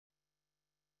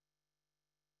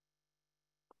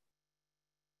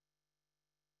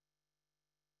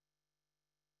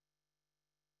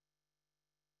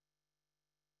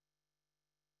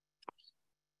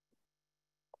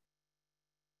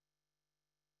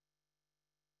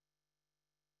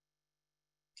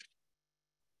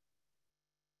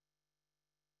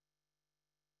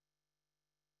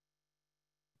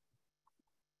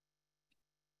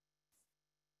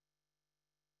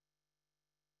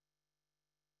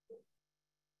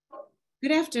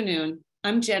Good afternoon.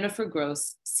 I'm Jennifer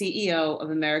Gross, CEO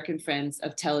of American Friends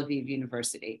of Tel Aviv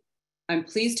University. I'm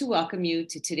pleased to welcome you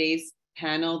to today's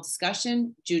panel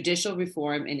discussion, Judicial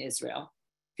Reform in Israel,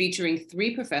 featuring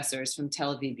three professors from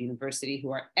Tel Aviv University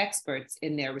who are experts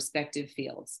in their respective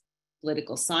fields: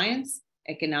 political science,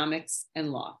 economics,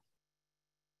 and law.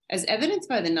 As evidenced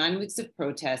by the 9 weeks of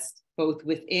protests, both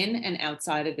within and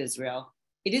outside of Israel,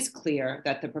 it is clear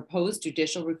that the proposed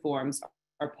judicial reforms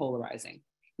are polarizing.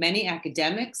 Many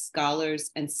academics, scholars,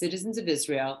 and citizens of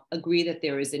Israel agree that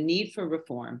there is a need for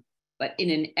reform, but in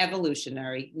an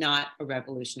evolutionary, not a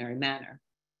revolutionary manner.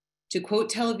 To quote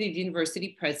Tel Aviv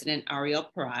University President Uriel,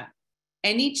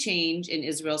 any change in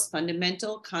Israel's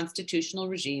fundamental constitutional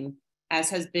regime,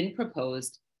 as has been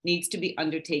proposed, needs to be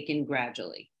undertaken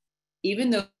gradually.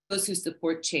 Even those who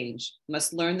support change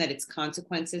must learn that its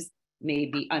consequences may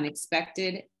be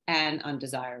unexpected and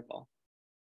undesirable.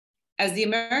 As the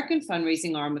American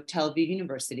fundraising arm of Tel Aviv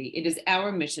University, it is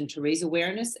our mission to raise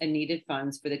awareness and needed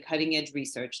funds for the cutting-edge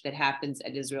research that happens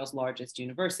at Israel's largest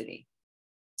university.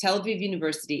 Tel Aviv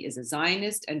University is a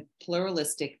Zionist and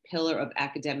pluralistic pillar of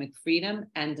academic freedom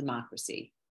and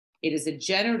democracy. It is a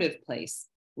generative place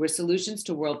where solutions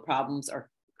to world problems are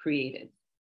created.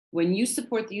 When you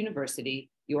support the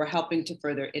university, you are helping to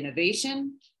further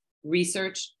innovation,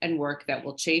 research, and work that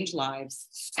will change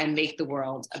lives and make the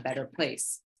world a better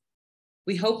place.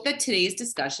 We hope that today's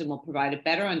discussion will provide a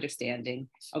better understanding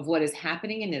of what is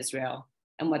happening in Israel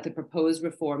and what the proposed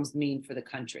reforms mean for the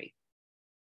country.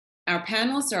 Our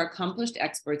panelists are accomplished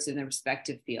experts in their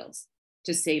respective fields.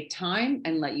 To save time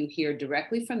and let you hear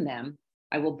directly from them,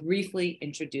 I will briefly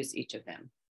introduce each of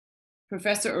them.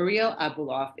 Professor Uriel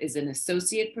Abulof is an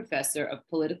associate professor of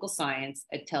political science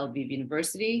at Tel Aviv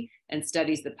University and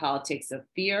studies the politics of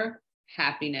fear,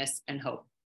 happiness, and hope.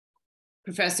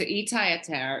 Professor Itai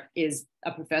Ater is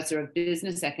a professor of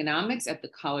business economics at the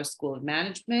Coller School of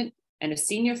Management and a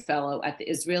senior fellow at the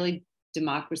Israeli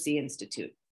Democracy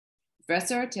Institute.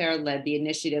 Professor Ater led the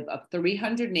initiative of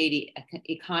 380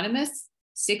 economists,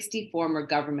 60 former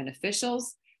government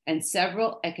officials, and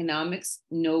several economics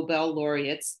Nobel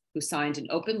laureates who signed an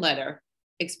open letter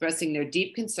expressing their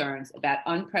deep concerns about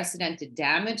unprecedented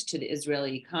damage to the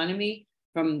Israeli economy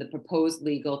from the proposed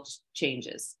legal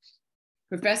changes.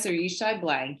 Professor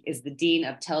Yishai is the Dean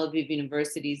of Tel Aviv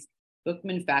University's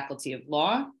Buchmann Faculty of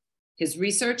Law. His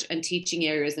research and teaching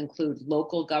areas include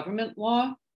local government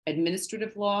law,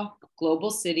 administrative law,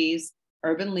 global cities,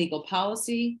 urban legal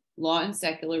policy, law and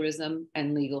secularism,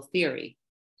 and legal theory.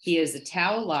 He is a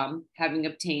TAU alum, having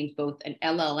obtained both an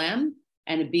LLM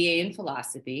and a BA in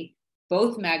philosophy,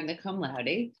 both magna cum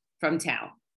laude from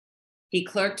TAU. He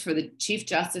clerked for the Chief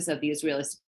Justice of the Israeli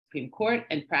Supreme Court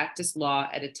and practiced law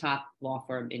at a top law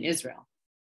firm in Israel.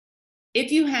 If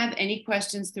you have any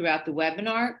questions throughout the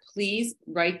webinar, please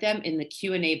write them in the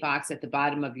Q&A box at the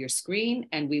bottom of your screen,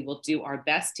 and we will do our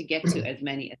best to get to as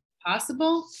many as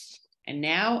possible. And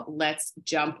now let's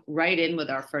jump right in with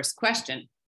our first question.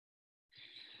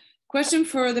 Question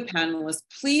for the panelists: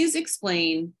 please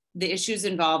explain the issues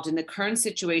involved in the current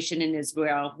situation in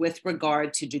Israel with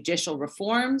regard to judicial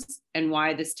reforms and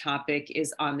why this topic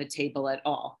is on the table at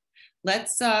all.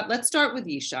 Let's start with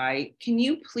Yishai. Can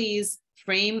you please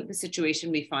frame the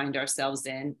situation we find ourselves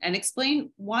in and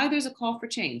explain why there's a call for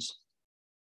change?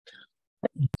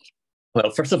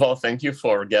 Well, first of all, thank you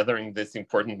for gathering this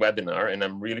important webinar, and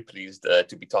I'm really pleased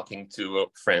to be talking to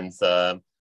friends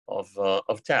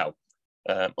of TAU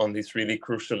on this really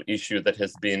crucial issue that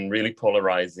has been really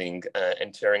polarizing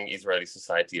and tearing Israeli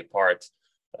society apart.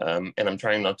 And I'm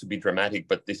trying not to be dramatic,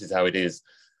 but this is how it is.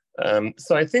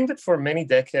 So I think that for many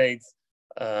decades,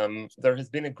 there has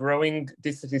been a growing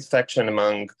dissatisfaction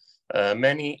among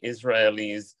many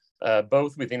Israelis,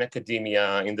 both within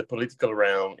academia, in the political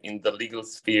realm, in the legal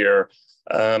sphere,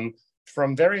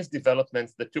 from various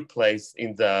developments that took place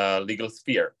in the legal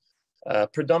sphere.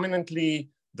 Predominantly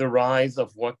the rise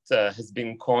of what has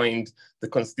been coined the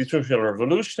constitutional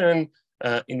revolution,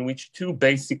 in which two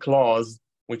basic laws,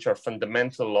 which are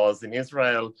fundamental laws in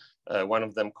Israel, one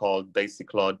of them called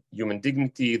Basic Law Human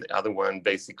Dignity, the other one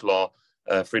Basic Law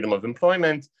Freedom of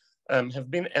Employment,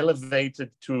 have been elevated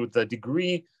to the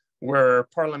degree where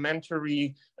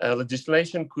parliamentary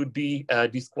legislation could be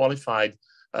disqualified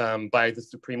by the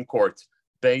Supreme Court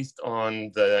based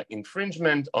on the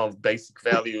infringement of basic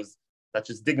values such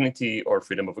as dignity or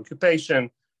freedom of occupation,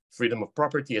 freedom of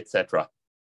property, etc.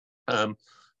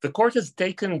 The court has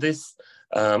taken this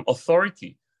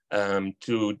authority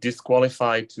to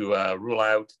disqualify, to rule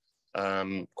out,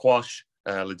 quash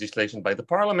legislation by the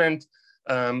parliament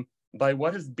by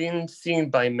what has been seen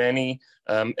by many,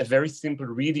 a very simple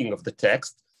reading of the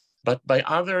text, but by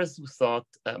others who thought,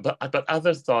 but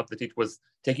others thought that it was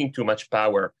taking too much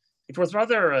power. It was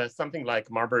rather something like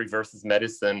Marbury versus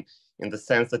Madison, in the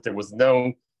sense that there was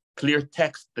no clear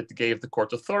text that gave the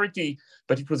court authority,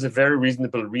 but it was a very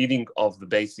reasonable reading of the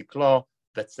basic law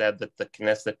that said that the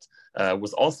Knesset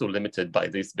was also limited by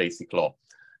this basic law.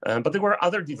 But there were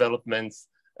other developments,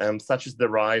 such as the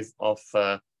rise of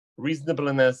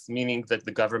reasonableness, meaning that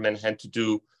the government had to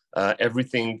do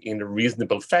everything in a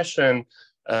reasonable fashion,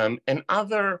 and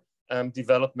other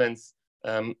developments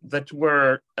that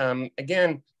were,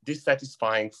 again,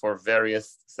 dissatisfying for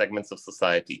various segments of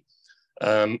society.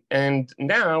 And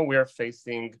now we are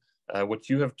facing what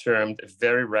you have termed a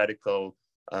very radical,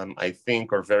 I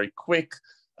think, or very quick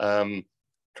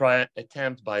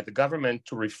attempt by the government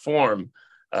to reform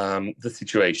the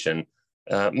situation.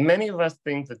 Many of us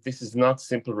think that this is not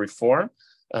simple reform,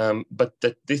 but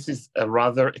that this is a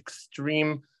rather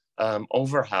extreme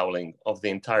overhauling of the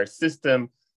entire system.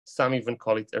 Some even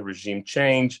call it a regime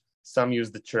change. Some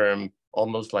use the term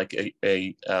almost like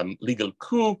a legal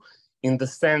coup, in the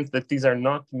sense that these are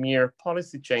not mere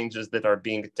policy changes that are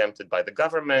being attempted by the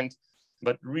government,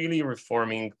 but really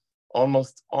reforming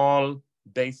almost all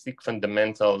basic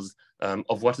fundamentals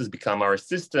of what has become our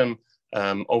system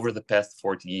over the past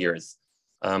 40 years.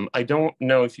 I don't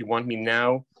know if you want me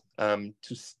now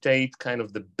to state kind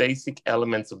of the basic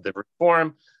elements of the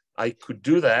reform. I could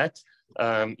do that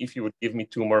if you would give me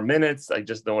 2 more minutes. I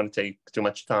just don't want to take too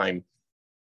much time.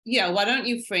 Yeah, why don't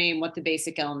you frame what the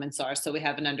basic elements are so we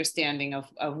have an understanding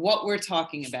of what we're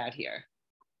talking about here?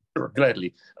 Sure,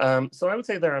 gladly. So I would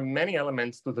say there are many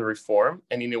elements to the reform,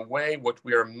 and in a way, what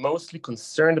we are mostly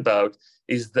concerned about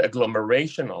is the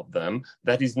agglomeration of them.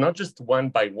 That is not just one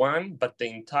by one, but the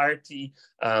entirety,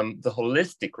 the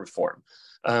holistic reform.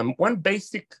 One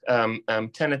basic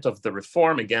tenet of the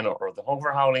reform, again, or the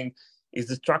overhauling, is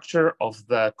the structure of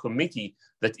the committee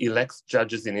that elects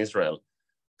judges in Israel.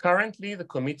 Currently, the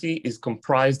committee is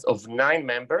comprised of 9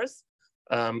 members,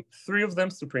 3 of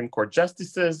them Supreme Court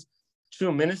justices,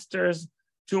 2 ministers,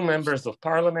 2 members of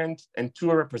parliament, and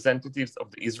 2 representatives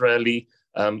of the Israeli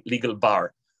legal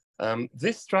bar.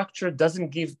 This structure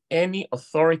doesn't give any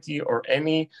authority or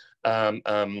any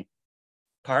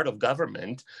part of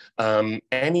government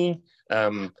any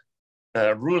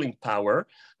ruling power,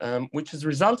 which has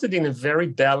resulted in a very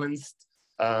balanced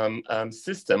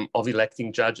system of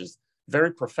electing judges.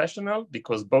 Very professional,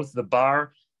 because both the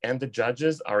bar and the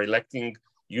judges are electing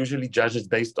usually judges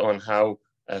based on how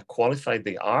qualified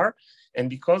they are. And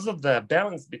because of the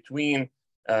balance between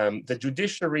the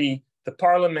judiciary, the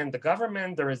parliament, the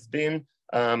government, there has been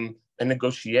a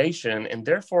negotiation, and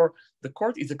therefore the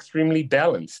court is extremely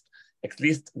balanced. At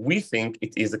least we think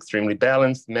it is extremely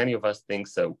balanced. Many of us think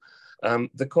so.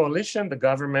 The coalition, the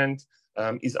government,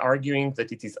 is arguing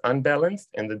that it is unbalanced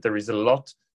and that there is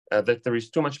that there is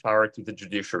too much power to the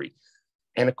judiciary.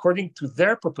 And according to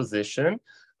their proposition,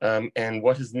 and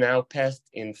what is now passed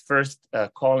in first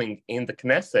calling in the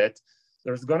Knesset,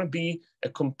 there's going to be a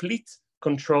complete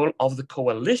control of the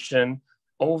coalition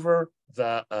over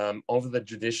the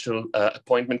judicial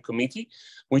appointment committee,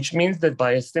 which means that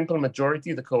by a simple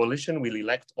majority, the coalition will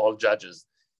elect all judges.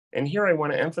 And here I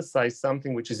want to emphasize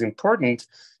something which is important.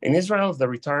 In Israel, the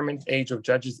retirement age of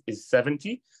judges is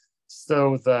 70.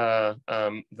 So the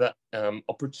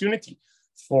opportunity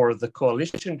for the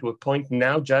coalition to appoint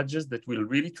now judges that will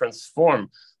really transform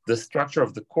the structure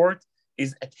of the court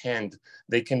is at hand.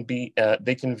 They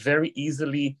can very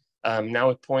easily now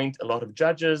appoint a lot of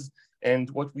judges. And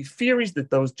what we fear is that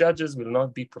those judges will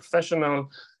not be professional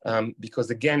because,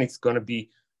 again, it's going to be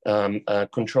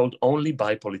controlled only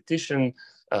by politicians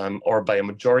or by a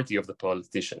majority of the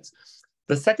politicians.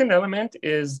 The second element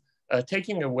is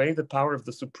taking away the power of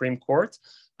the Supreme Court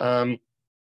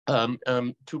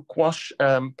to quash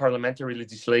parliamentary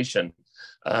legislation,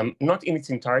 not in its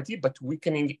entirety, but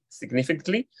weakening it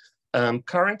significantly.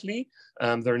 Currently,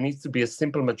 there needs to be a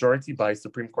simple majority by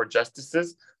Supreme Court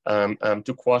justices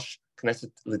to quash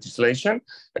Knesset legislation.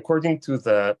 According to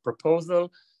the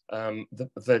proposal,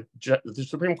 the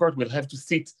Supreme Court will have to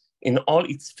sit in all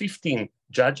its 15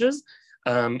 judges,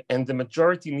 and the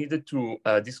majority needed to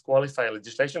disqualify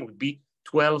legislation would be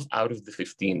 12 out of the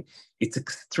 15. It's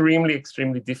extremely,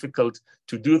 extremely difficult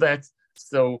to do that.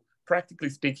 So practically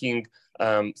speaking,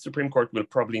 Supreme Court will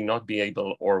probably not be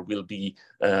able, or will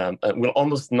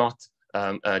almost not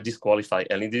disqualify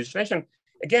any legislation.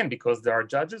 Again, because there are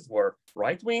judges who are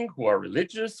right-wing, who are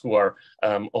religious, who are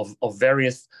of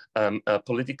various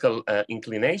political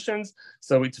inclinations.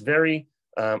 So it's very,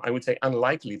 I would say,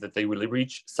 unlikely that they will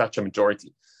reach such a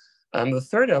majority. The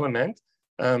third element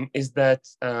is that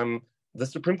the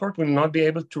Supreme Court will not be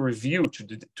able to review,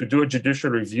 to do a judicial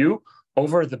review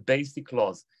over the basic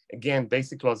laws. Again,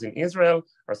 basic laws in Israel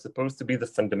are supposed to be the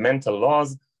fundamental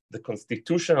laws, the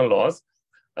constitutional laws.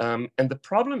 And the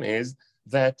problem is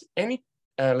that any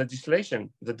legislation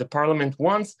that the parliament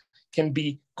wants can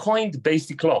be coined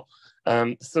basic law.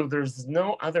 So there's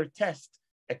no other test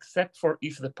except for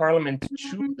if the parliament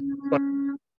chooses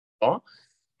law.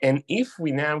 And if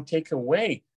we now take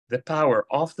away the power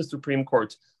of the Supreme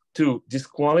Court to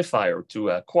disqualify or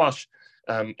to quash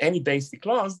any basic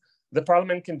laws, the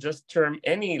parliament can just term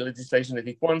any legislation that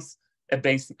it wants a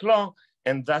basic law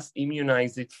and thus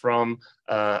immunize it from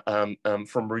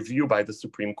review by the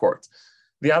Supreme Court.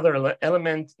 The other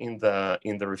element in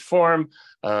the reform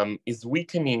is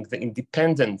weakening the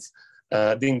independence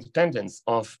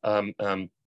of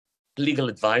legal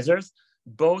advisors,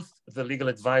 both the legal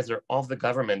advisor of the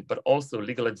government, but also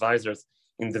legal advisors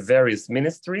in the various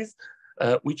ministries,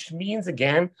 which means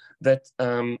again that,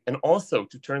 and also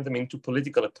to turn them into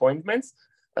political appointments,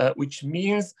 which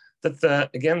means that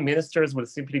again, ministers will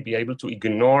simply be able to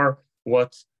ignore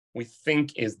what we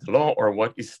think is the law or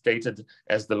what is stated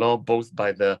as the law, both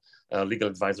by the legal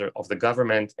advisor of the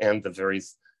government and the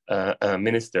various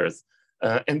ministers.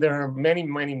 And there are many,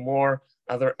 many more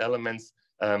other elements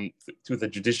to the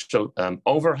judicial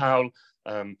overhaul.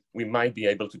 We might be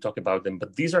able to talk about them,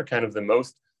 but these are kind of the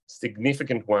most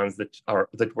significant ones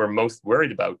that we're most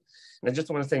worried about. And I just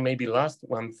want to say maybe last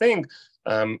one thing,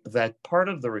 that part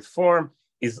of the reform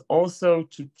is also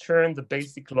to turn the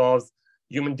basic laws,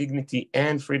 human dignity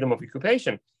and freedom of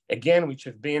occupation, again, which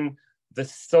have been the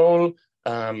sole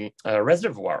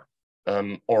reservoir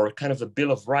or kind of a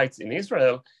Bill of Rights in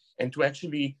Israel, and to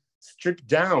actually strip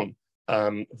down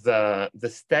the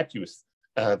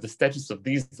status of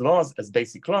these laws as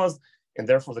basic laws, and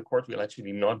therefore the court will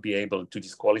actually not be able to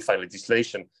disqualify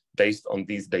legislation based on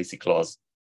these basic laws.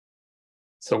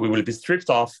 So we will be stripped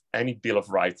off any Bill of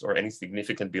Rights or any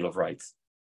significant Bill of Rights.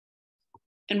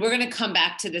 And we're going to come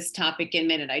back to this topic in a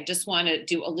minute. I just want to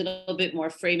do a little bit more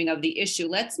framing of the issue.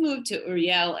 Let's move to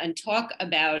Uriel and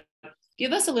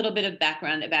give us a little bit of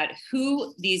background about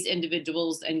who these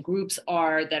individuals and groups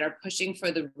are that are pushing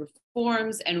for the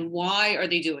reforms and why are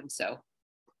they doing so?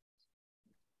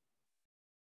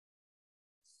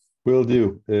 Will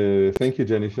do. Thank you,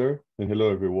 Jennifer, and hello,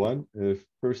 everyone.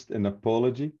 First, an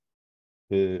apology.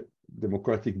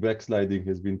 Democratic backsliding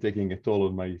has been taking a toll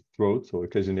on my throat, so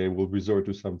occasionally I will resort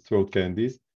to some throat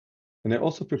candies. And I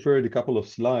also prepared a couple of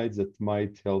slides that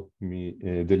might help me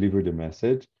deliver the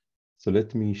message. So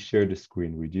let me share the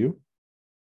screen with you.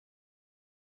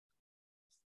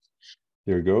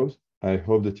 Here it goes. I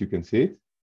hope that you can see it.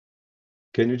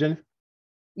 Can you, Jennifer?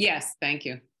 Yes, thank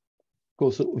you.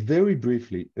 Cool. So very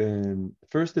briefly,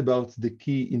 first about the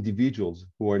key individuals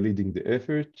who are leading the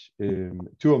effort.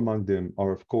 Two among them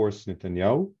are, of course,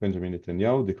 Benjamin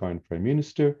Netanyahu, the current prime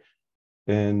minister,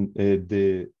 and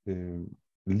the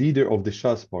leader of the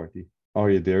Shas party,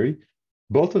 Aryeh Deri.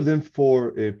 Both of them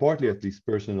for partly at least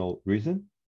personal reason.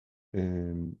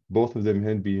 Both of them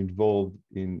had been involved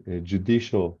in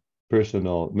judicial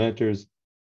personal matters.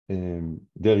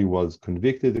 Deri was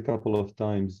convicted a couple of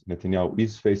times. Netanyahu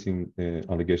is facing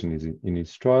allegations in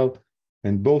his trial,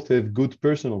 and both have good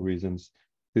personal reasons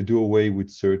to do away with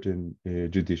certain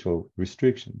judicial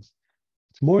restrictions.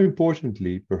 More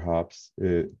importantly, perhaps,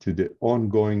 to the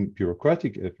ongoing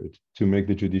bureaucratic effort to make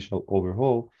the judicial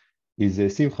overhaul is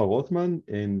Simcha Rothman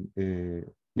and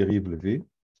Yariv Levin.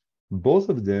 Both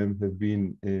of them have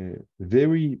been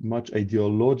very much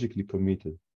ideologically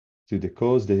committed to the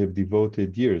cause. They have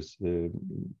devoted years, in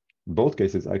both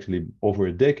cases actually over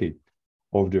a decade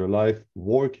of their life,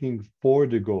 working for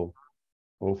the goal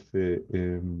of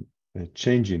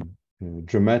changing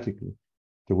dramatically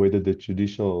the way that the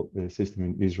judicial system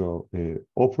in Israel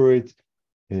operates.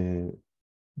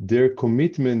 Their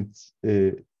commitment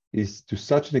is to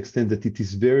such an extent that it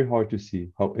is very hard to see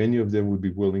how any of them would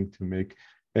be willing to make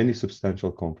any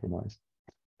substantial compromise.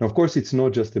 Now, of course, it's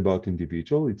not just about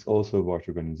individual, it's also about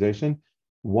organization.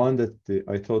 One that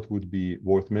I thought would be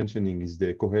worth mentioning is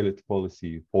the Coller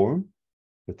Policy Forum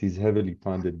that is heavily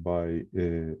funded by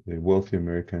wealthy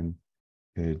American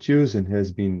Jews and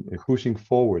has been pushing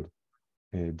forward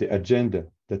the agenda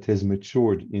that has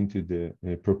matured into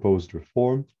the proposed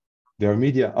reform. There are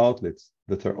media outlets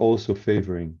that are also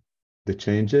favoring the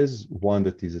changes. One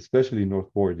that is especially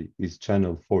noteworthy is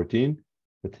Channel 14,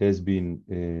 that has been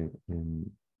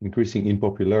increasing in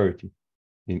popularity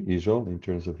in Israel in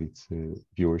terms of its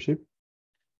viewership.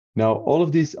 Now, all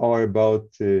of these are about,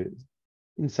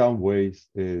 in some ways,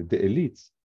 the elites.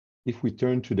 If we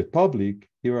turn to the public,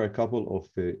 here are a couple of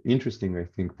interesting, I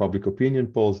think, public opinion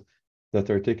polls that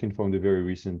are taken from the very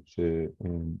recent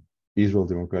Israel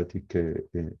Democratic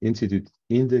Institute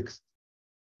Index.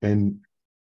 And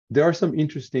there are some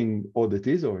interesting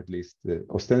oddities, or at least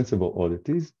ostensible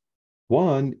oddities.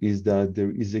 One is that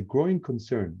there is a growing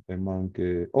concern among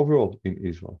overall in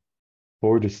Israel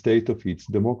for the state of its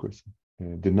democracy.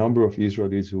 The number of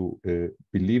Israelis who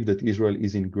believe that Israel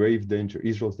is in grave danger,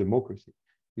 Israel's democracy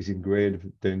is in grave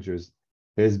dangers,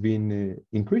 has been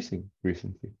increasing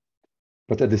recently.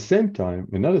 But at the same time,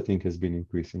 another thing has been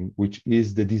increasing, which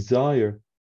is the desire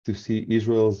to see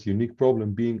Israel's unique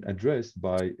problem being addressed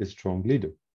by a strong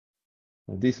leader.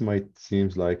 Now, this might seem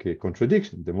like a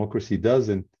contradiction. Democracy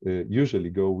doesn't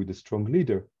usually go with a strong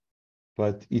leader,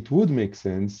 but it would make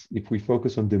sense if we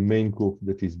focus on the main group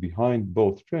that is behind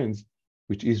both trends,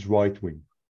 which is right-wing.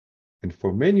 And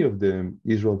for many of them,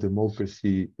 Israel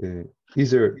democracy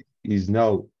either is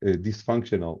now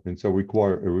dysfunctional and so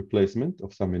require a replacement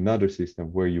of some another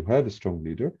system where you have a strong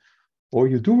leader, or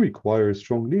you do require a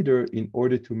strong leader in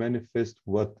order to manifest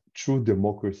what true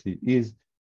democracy is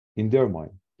in their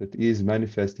mind, that is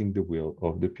manifesting the will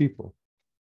of the people.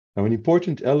 Now, an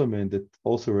important element that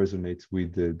also resonates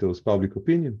with those public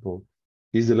opinion polls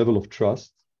is the level of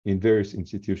trust in various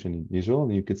institutions in Israel,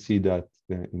 and you can see that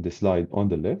in the slide on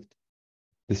the left.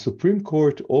 The Supreme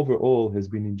Court overall has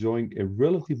been enjoying a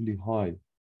relatively high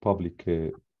public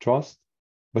trust,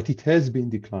 but it has been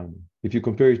declining. If you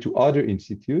compare it to other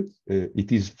institutes,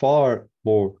 it is far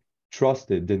more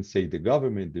trusted than, say, the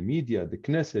government, the media, the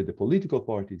Knesset, the political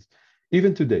parties.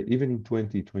 Even today, even in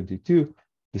 2022,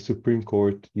 the Supreme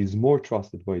Court is more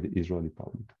trusted by the Israeli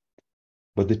public.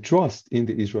 But the trust in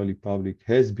the Israeli public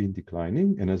has been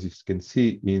declining. And as you can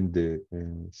see in the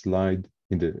slide,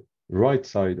 in the right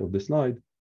side of the slide,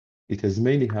 it has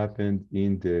mainly happened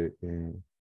in the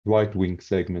right-wing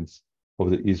segments of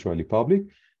the Israeli public.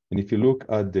 And if you look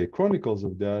at the chronicles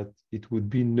of that, it would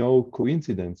be no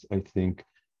coincidence, I think,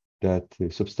 that a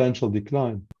substantial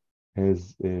decline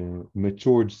has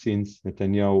matured since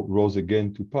Netanyahu rose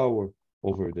again to power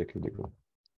over a decade ago.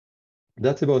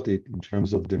 That's about it in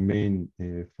terms of the main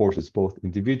forces, both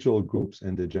individual groups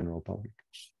and the general public.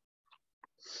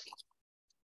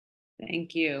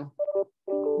 Thank you.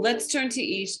 Let's turn to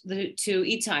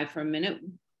Itai for a minute.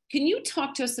 Can you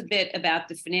talk to us a bit about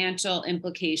the financial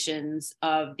implications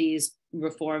of these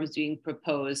reforms being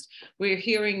proposed? We're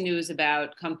hearing news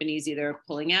about companies either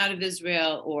pulling out of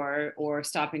Israel or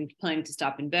planning to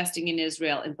stop investing in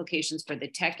Israel, implications for the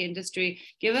tech industry.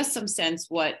 Give us some sense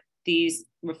what these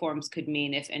reforms could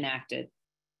mean if enacted.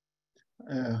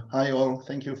 Hi all,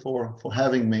 thank you for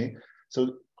having me.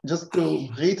 So just to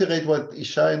reiterate what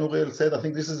Yishai and Uriel said, I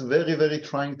think this is very, very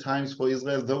trying times for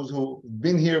Israel. Those who've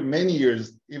been here many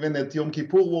years, even at Yom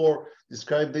Kippur War,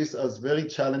 described this as very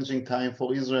challenging time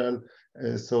for Israel.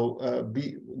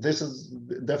 This is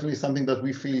definitely something that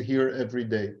we feel here every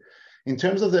day. In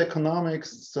terms of the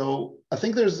economics, so I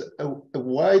think there's a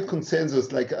wide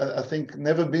consensus, like I think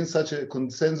never been such a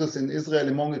consensus in Israel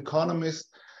among economists,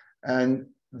 and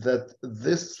that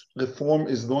this reform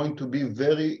is going to be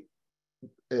very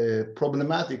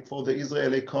problematic for the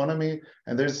Israeli economy,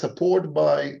 and there's support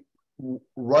by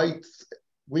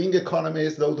right-wing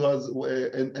economists, those who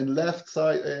have, and left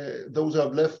side, those who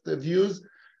have left views,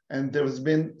 and there has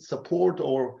been support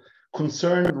or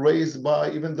concern raised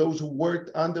by even those who worked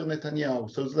under Netanyahu.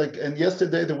 So it's like, and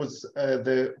yesterday there was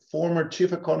the former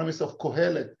chief economist of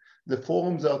Coller, the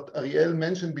forums that Uriel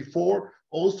mentioned before,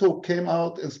 also came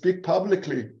out and speak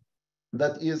publicly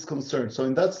that he is concerned. So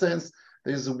in that sense,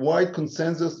 there's a wide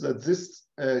consensus that this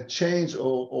change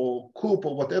or coup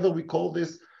or whatever we call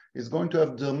this is going to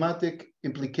have dramatic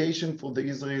implication for the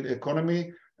Israeli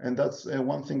economy. And that's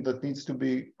one thing that needs to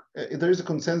be, there is a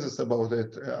consensus about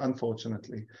it,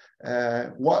 unfortunately.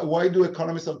 Why do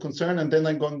economists are concerned? And then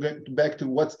I'm going back to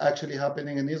what's actually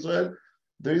happening in Israel.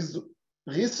 There is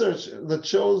research that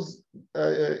shows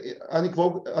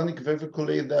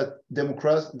unequivocally that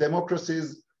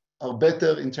democracies are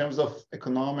better in terms of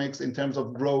economics, in terms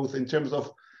of growth, in terms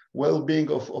of well-being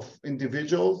of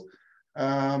individuals.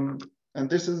 And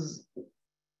this is,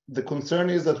 the concern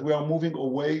is that we are moving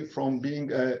away from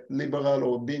being a liberal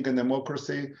or being a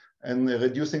democracy and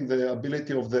reducing the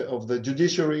ability of the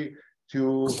judiciary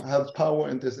to have power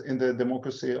in the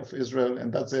democracy of Israel,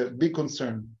 and that's a big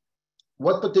concern.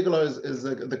 What particular is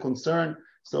the concern?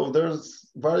 So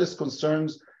there's various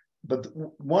concerns, but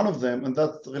one of them, and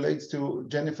that relates to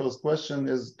Jennifer's question,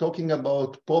 is talking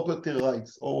about property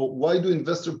rights, or why do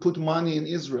investors put money in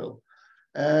Israel?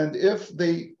 And if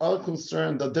they are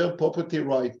concerned that their property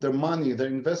right, their money, their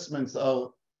investments are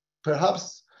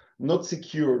perhaps not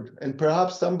secured, and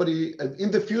perhaps somebody in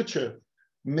the future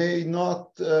may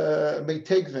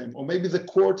take them, or maybe the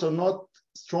courts are not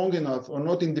strong enough or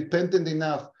not independent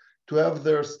enough to have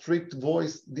their strict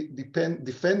voice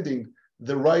defending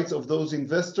the rights of those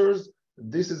investors.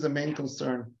 This is the main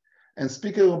concern. And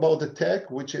speaking about the tech,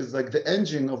 which is like the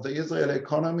engine of the Israeli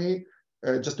economy,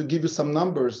 just to give you some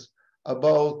numbers,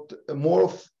 about more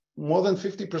than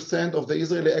 50% of the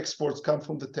Israeli exports come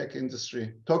from the tech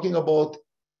industry. Talking about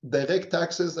direct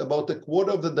taxes, about a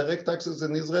quarter of the direct taxes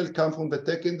in Israel come from the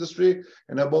tech industry,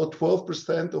 and about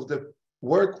 12% of the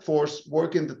workforce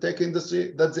work in the tech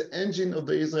industry. That's the engine of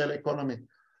the Israeli economy.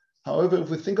 However, if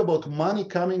we think about money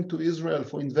coming to Israel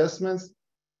for investments,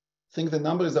 I think the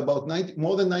number is about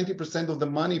more than 90% of the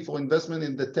money for investment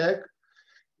in the tech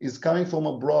is coming from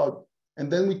abroad.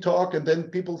 And then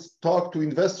people talk to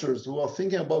investors who are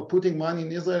thinking about putting money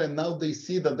in Israel, and now they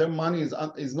see that their money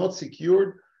is not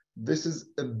secured. This is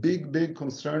a big, big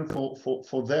concern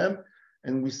for them.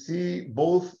 And we see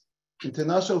both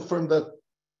international firms that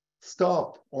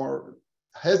stop or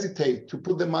hesitate to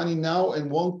put the money now and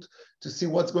want to see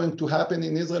what's going to happen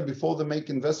in Israel before they make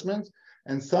investments.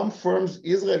 And some firms,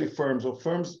 Israeli firms or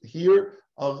firms here,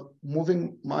 are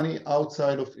moving money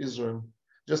outside of Israel.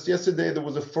 Just yesterday, there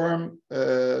was a firm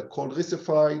called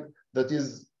Yishai that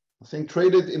is, I think,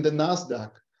 traded in the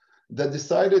NASDAQ, that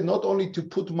decided not only to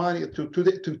put money,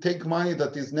 to take money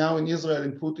that is now in Israel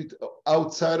and put it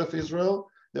outside of Israel,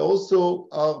 they also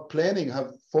are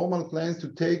have formal plans to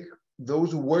take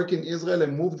those who work in Israel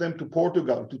and move them to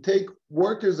Portugal, to take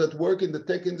workers that work in the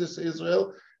tech industry in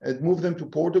Israel and move them to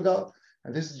Portugal.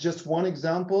 And this is just one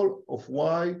example of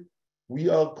why we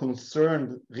are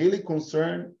concerned, really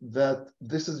concerned, that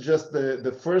this is just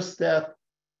the first step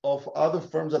of other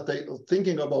firms that they are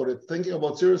thinking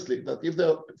about seriously, that if there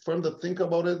are firms that think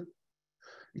about it,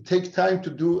 it takes time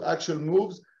to do actual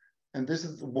moves. And this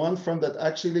is one firm that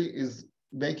actually is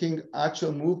making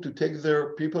actual move to take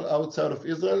their people outside of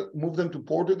Israel, move them to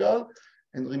Portugal.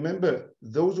 And remember,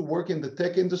 those who work in the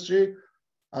tech industry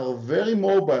are very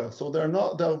mobile. So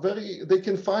they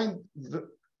can find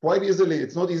quite easily.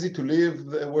 It's not easy to live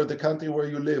where the country where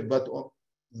you live, but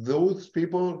those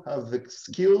people have the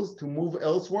skills to move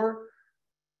elsewhere.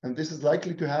 And this is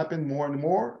likely to happen more and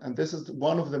more. And this is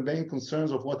one of the main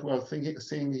concerns of what we are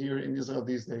seeing here in Israel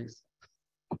these days.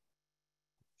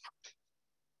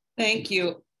 Thank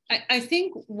you. I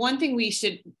think one thing we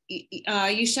should,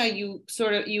 Yishai,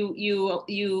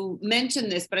 you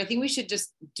mentioned this, but I think we should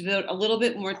just devote a little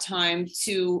bit more time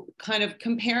to kind of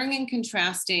comparing and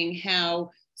contrasting how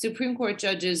Supreme Court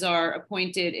judges are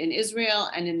appointed in Israel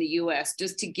and in the US,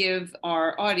 just to give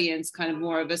our audience kind of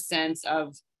more of a sense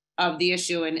of the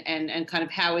issue and kind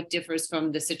of how it differs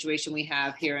from the situation we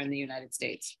have here in the United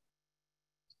States.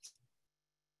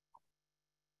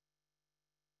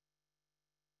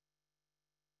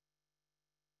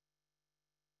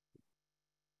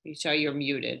 Yishai, you're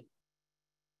muted.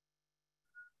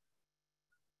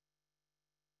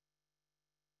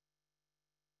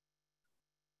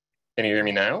 Can you hear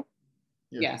me now?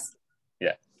 Yes.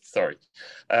 Yeah, sorry.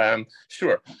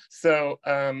 Sure. So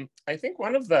I think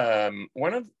one of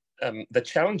the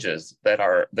challenges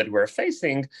that we're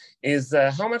facing is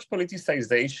how much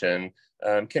politicization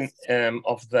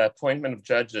of the appointment of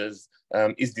judges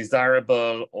is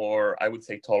desirable, or I would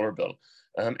say tolerable.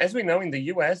 As we know, in the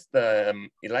US, the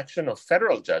election of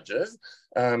federal judges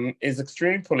is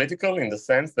extremely political in the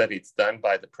sense that it's done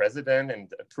by the president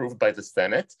and approved by the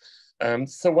Senate.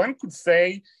 So one could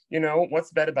say,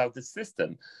 what's bad about this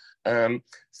system?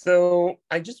 So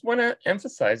I just want to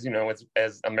emphasize,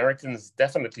 as Americans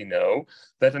definitely know,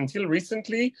 that until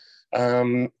recently,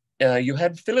 you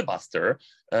had filibuster,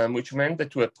 which meant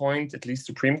that to appoint at least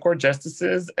Supreme Court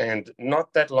justices, and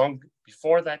not that long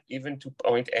before that, even to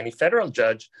appoint any federal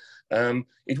judge,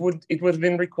 it would have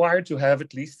been required to have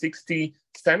at least 60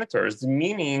 senators,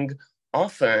 meaning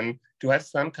often to have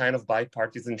some kind of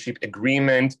bipartisanship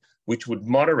agreement which would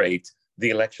moderate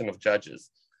the election of judges.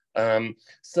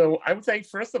 So I would say,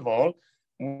 first of all,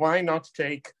 why not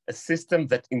take a system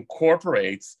that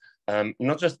incorporates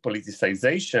not just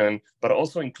politicization, but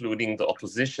also including the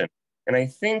opposition? And I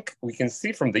think we can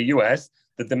see from the US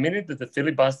that the minute that the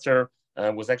filibuster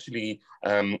was actually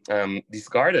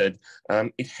discarded,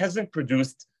 it hasn't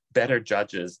produced better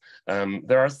judges.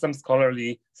 There are some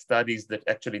scholarly studies that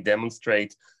actually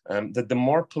demonstrate that the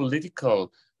more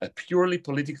political, purely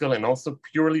political and also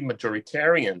purely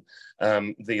majoritarian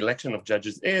the election of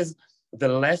judges is, the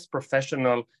less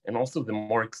professional and also the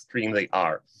more extreme they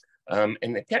are.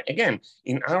 And again,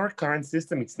 in our current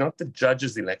system, it's not the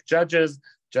judges elect judges.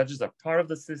 Judges are part of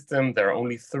the system. There are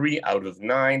only 3 out of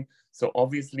 9. So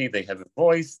obviously they have a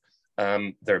voice.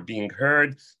 they're being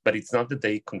heard, but it's not that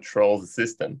they control the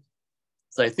system.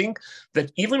 So I think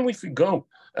that even if we go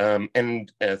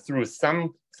and through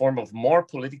some form of more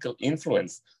political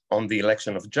influence on the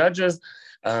election of judges,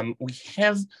 we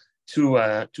have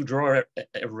to draw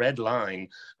a red line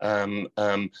of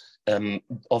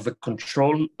a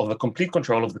complete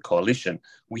control of the coalition.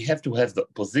 We have to have the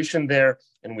opposition there,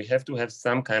 and we have to have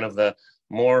some kind of a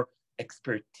more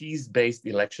expertise-based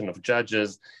election of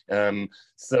judges.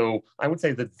 So I would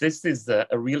say that this is a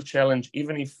real challenge,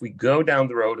 even if we go down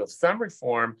the road of some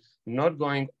reform, not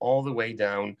going all the way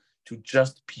down to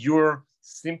just pure,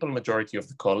 simple majority of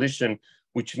the coalition,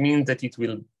 which means that it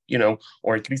will,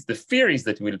 or at least the fear is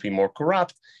that it will be more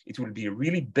corrupt. It will be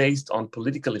really based on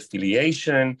political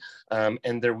affiliation,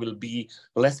 and there will be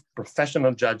less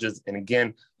professional judges, and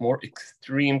again, more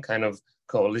extreme kind of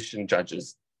coalition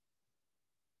judges.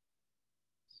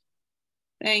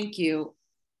 Thank you.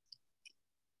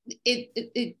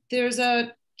 There's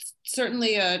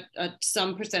certainly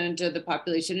some percentage of the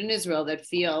population in Israel that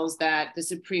feels that the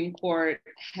Supreme Court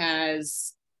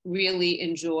has really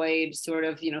enjoyed sort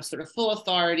of full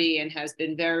authority and has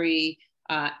been very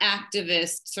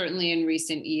activist, certainly in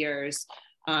recent years,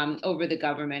 over the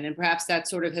government. And perhaps that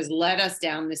sort of has led us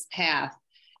down this path.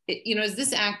 Is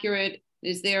this accurate?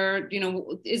 Is there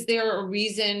a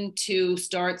reason to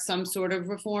start some sort of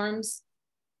reforms?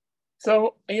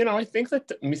 So, I think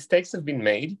that mistakes have been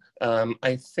made.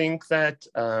 I think that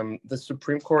the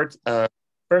Supreme Court,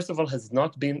 first of all, has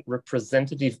not been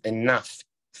representative enough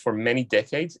for many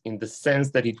decades, in the sense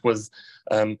that it was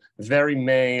very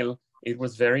male, it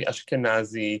was very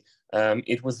Ashkenazi,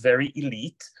 it was very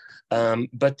elite.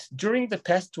 But during the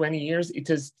past 20 years, it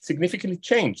has significantly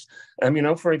changed.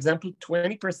 For example,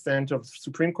 20% of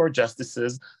Supreme Court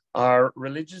justices are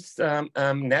religious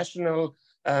national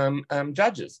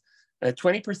judges.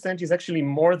 20% is actually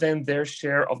more than their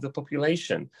share of the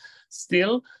population.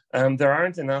 Still, there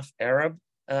aren't enough Arab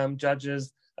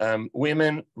judges.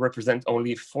 Women represent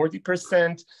only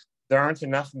 40%. There aren't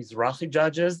enough Mizrahi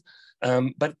judges,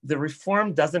 but the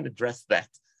reform doesn't address that.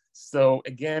 So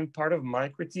again, part of my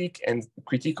critique and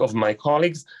critique of my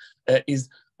colleagues is,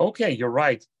 okay, you're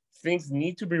right. Things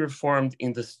need to be reformed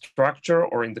in the structure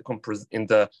or in the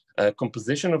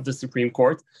composition of the Supreme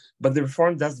Court, but the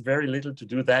reform does very little to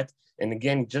do that. And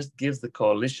again, it just gives the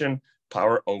coalition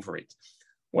power over it.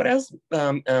 What else?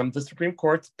 The Supreme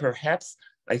Court perhaps,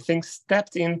 I think,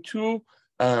 stepped into,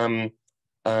 I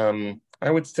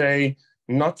would say,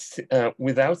 not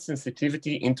without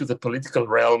sensitivity into the political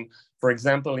realm, for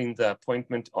example, in the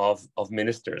appointment of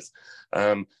ministers.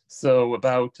 So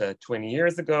about 20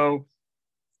 years ago,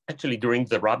 actually during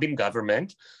the Rabin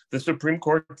government, the Supreme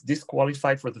Court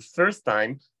disqualified for the first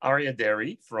time Aryeh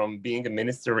Deri from being a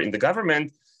minister in the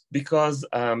government because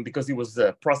he was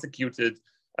prosecuted.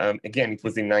 Again, it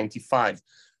was in '95.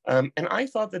 And I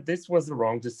thought that this was the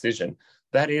wrong decision.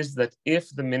 That is, that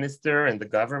if the minister and the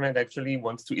government actually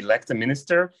wants to elect a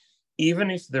minister, even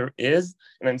if there is,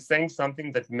 and I'm saying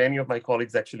something that many of my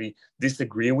colleagues actually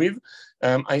disagree with,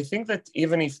 I think that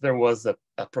even if there was a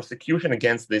prosecution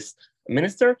against this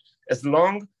minister, as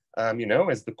long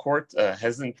as the court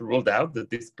hasn't ruled out that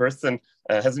this person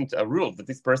hasn't ruled that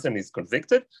this person is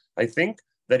convicted, I think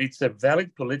that it's a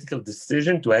valid political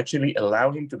decision to actually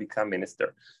allow him to become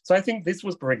minister. So I think this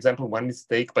was, for example, one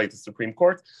mistake by the Supreme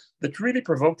Court that really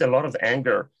provoked a lot of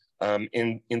anger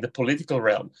in the political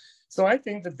realm. So I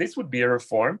think that this would be a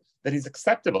reform that is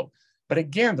acceptable. But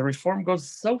again, the reform goes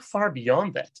so far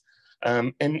beyond that.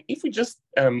 And if we just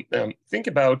think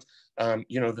about,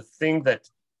 the thing that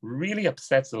really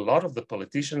upsets a lot of the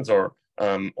politicians or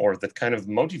that kind of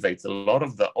motivates a lot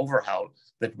of the overhaul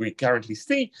that we currently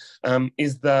see,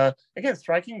 is again,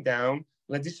 striking down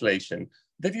legislation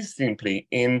that is simply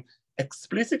in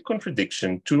explicit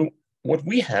contradiction to what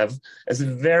we have as a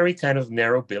very kind of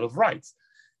narrow Bill of Rights.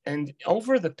 And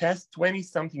over the past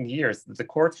 20-something years, the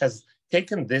court has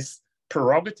taken this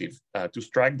prerogative to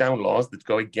strike down laws that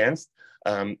go against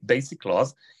basic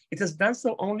laws. It has done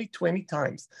so only 20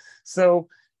 times. So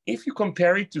if you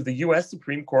compare it to the US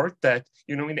Supreme Court that,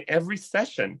 in every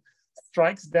session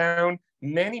strikes down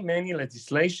many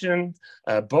legislation,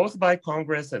 both by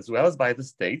Congress as well as by the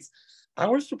states,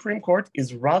 our Supreme Court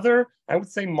is rather, I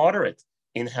would say, moderate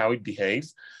in how it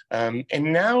behaves. And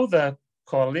now the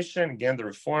coalition, again, the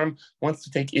reform, wants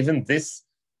to take even this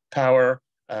power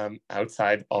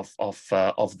outside of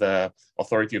the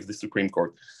authority of the Supreme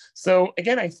Court. So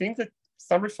again, I think that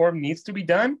some reform needs to be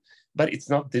done, but it's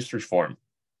not this reform.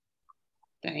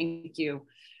 Thank you.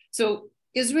 So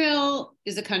Israel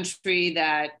is a country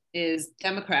that is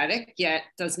democratic, yet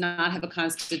does not have a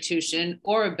constitution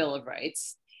or a Bill of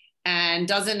Rights. and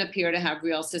doesn't appear to have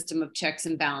real system of checks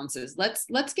and balances.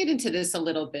 Let's get into this a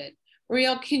little bit.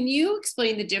 Uriel, can you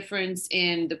explain the difference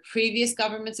in the previous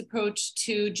government's approach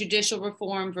to judicial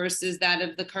reform versus that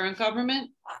of the current government?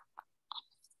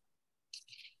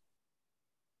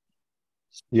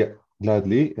 Yeah,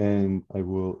 gladly. And I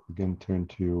will again turn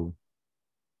to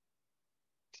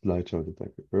slideshow that I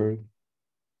prepared.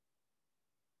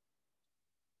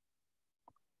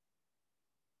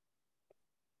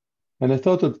 And I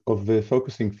thought of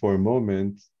focusing for a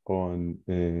moment on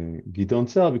Gidon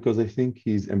Sa'ar because I think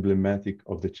he's emblematic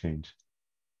of the change.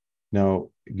 Now,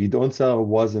 Gidon Sa'ar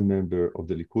was a member of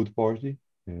the Likud party,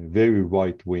 a very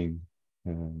right-wing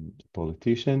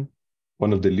politician,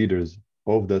 one of the leaders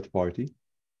of that party.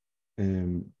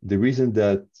 The reason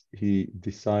that he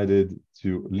decided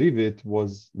to leave it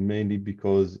was mainly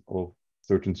because of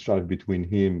certain strife between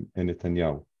him and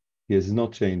Netanyahu. He has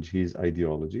not changed his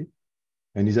ideology.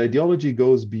 And his ideology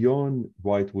goes beyond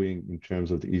right-wing in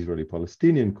terms of the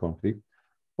Israeli-Palestinian conflict,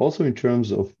 also in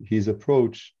terms of his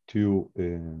approach to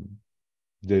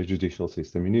the judicial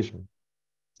system in Israel.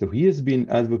 So he has been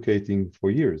advocating for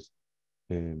years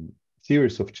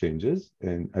series of changes.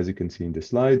 And as you can see in the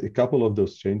slide, a couple of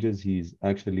those changes he's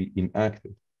actually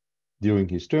enacted during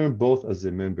his term, both as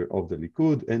a member of the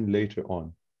Likud and later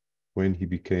on when he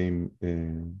became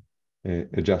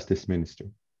a justice minister.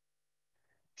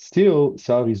 Still,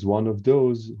 Sa'ar is one of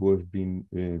those who have been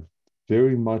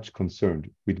very much concerned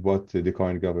with what the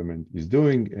current government is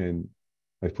doing. And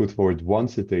I put forward one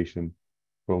citation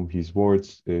from his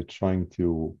words trying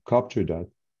to capture that.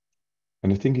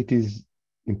 And I think it is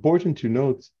important to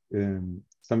note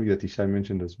something that Yishai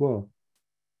mentioned as well.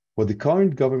 What the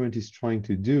current government is trying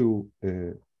to do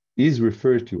is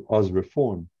referred to as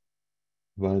reform,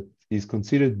 but is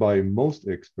considered by most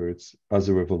experts as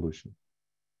a revolution.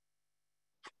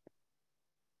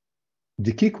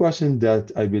 The key question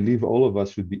that I believe all of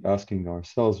us should be asking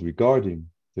ourselves regarding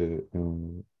the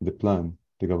plan,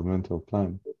 the governmental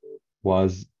plan,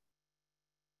 was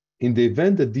in the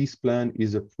event that this plan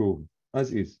is approved,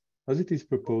 as it is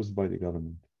proposed by the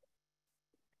government,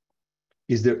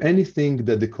 is there anything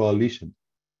that the coalition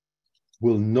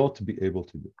will not be able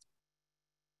to do?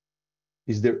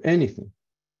 Is there anything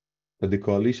that the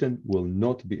coalition will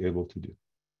not be able to do?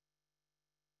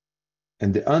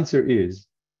 And the answer is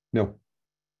no.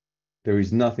 There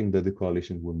is nothing that the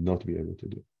coalition will not be able to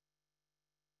do.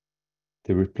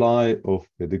 The reply of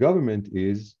the government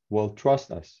is, well, trust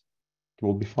us. It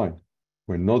will be fine.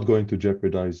 We're not going to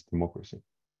jeopardize democracy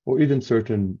or even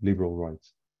certain liberal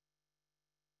rights.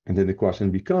 And then the question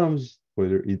becomes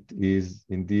whether it is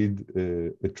indeed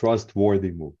a trustworthy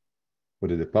move,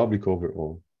 whether the public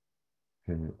overall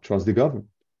trust the government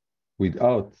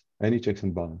without any checks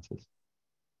and balances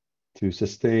to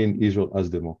sustain Israel as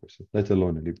democracy, let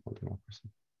alone a liberal democracy.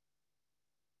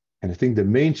 And I think the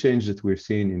main change that we're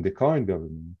seeing in the current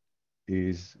government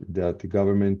is that the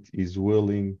government is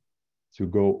willing to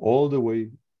go all the way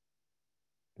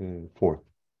forth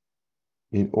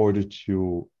in order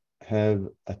to have,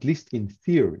 at least in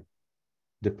theory,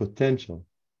 the potential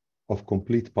of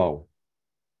complete power.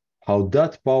 How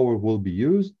that power will be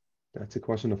used, that's a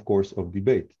question, of course, of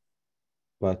debate.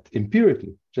 But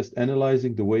empirically, just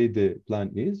analyzing the way the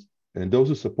plan is, and those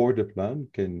who support the plan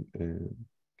can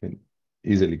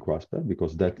easily grasp that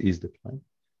because that is the plan.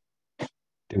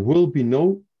 There will be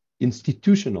no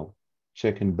institutional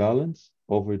check and balance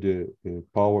over the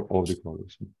power of the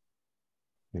coalition.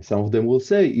 And some of them will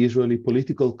say Israeli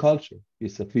political culture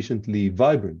is sufficiently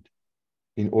vibrant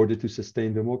in order to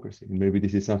sustain democracy. And maybe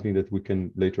this is something that we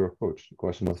can later approach. The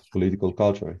question of political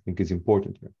culture, I think, is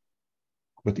important here.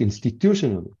 But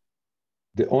institutionally,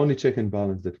 the only check and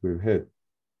balance that we've had,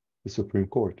 the Supreme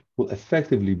Court, will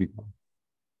effectively become.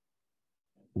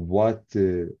 What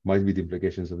might be the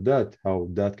implications of that, how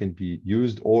that can be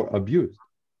used or abused,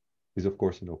 is of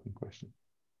course an open question.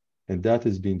 And that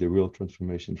has been the real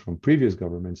transformation from previous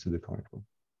governments to the current one.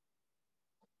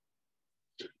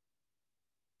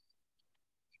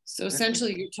 So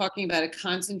essentially, you're talking about a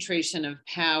concentration of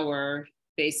power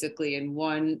basically in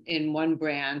one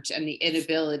branch and the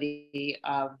inability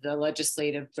of the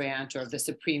legislative branch or the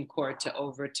Supreme Court to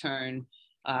overturn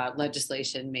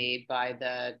legislation made by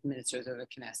the ministers of the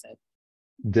Knesset.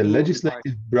 The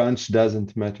legislative branch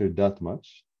doesn't matter that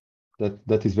much.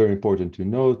 That is very important to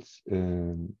note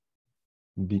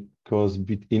because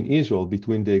in Israel,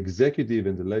 between the executive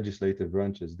and the legislative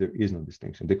branches, there is no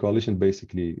distinction. The coalition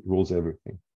basically rules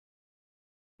everything.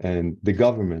 And the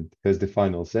government has the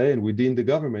final say, and within the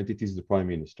government, it is the prime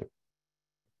minister.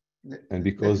 And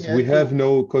because we have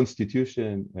no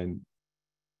constitution,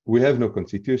 we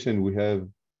have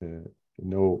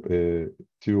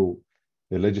two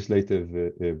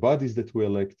legislative bodies that we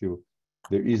elect to.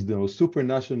 There is no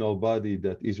supranational body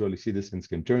that Israeli citizens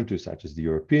can turn to, such as the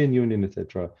European Union,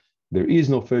 etc. There is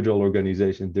no federal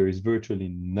organization. There is virtually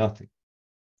nothing.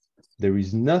 There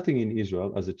is nothing in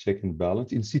Israel as a check and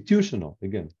balance, institutional,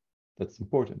 again, that's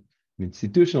important, an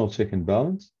institutional check and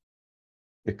balance,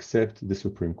 except the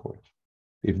Supreme Court.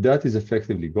 If that is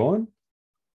effectively gone,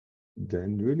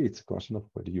 then really it's a question of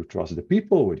whether you trust the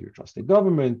people, whether you trust the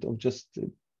government, or just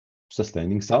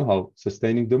somehow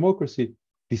sustaining democracy,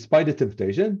 despite the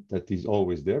temptation that is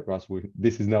always there. Perhaps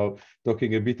this is now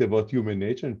talking a bit about human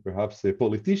nature and perhaps a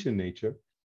politician nature.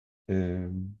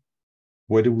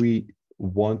 Whether we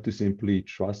want to simply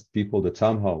trust people that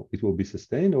somehow it will be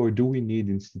sustained, or do we need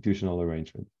institutional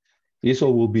arrangement?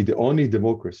 Israel will be the only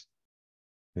democracy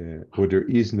where there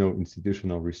is no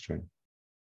institutional restraint,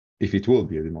 if it will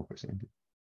be a democracy indeed.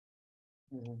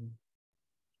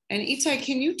 And Itai,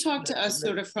 can you talk to us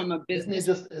sort of from a business?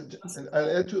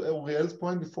 I'll add to Uriel's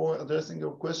point before addressing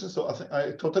your question. So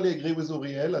I totally agree with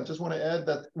Uriel. I just want to add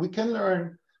that we can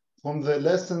learn from the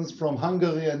lessons from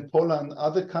Hungary and Poland,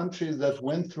 other countries that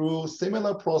went through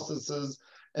similar processes,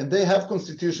 and they have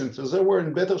constitutions. So they were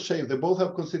in better shape. They both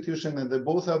have constitution, and they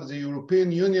both have the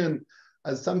European Union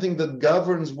as something that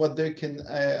governs what they can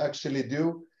actually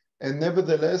do. And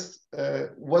nevertheless,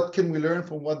 what can we learn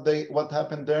from what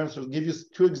happened there? So I'll give you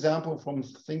two examples from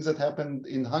things that happened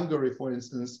in Hungary, for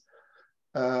instance.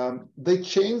 They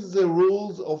changed the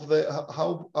rules of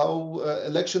how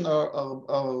elections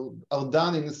are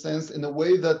done, in a sense, in a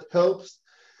way that helps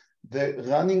the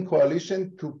running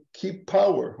coalition to keep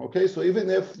power. Okay, so even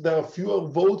if there are fewer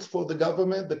votes for the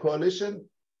government, the coalition,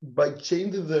 by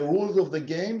changing the rules of the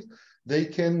game, they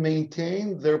can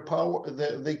maintain their power,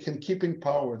 they can keep in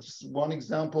power. Just one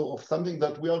example of something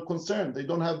that we are concerned. They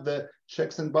don't have the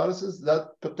checks and balances that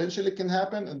potentially can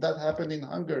happen, and that happened in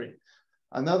Hungary.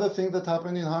 Another thing that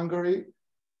happened in Hungary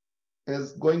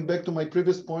is going back to my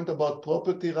previous point about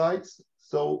property rights.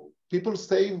 So people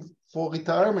save for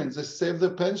retirement, they save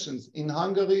their pensions. In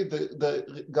Hungary,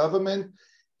 the government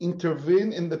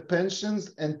intervened in the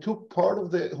pensions and took part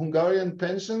of the Hungarian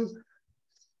pensions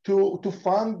to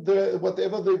fund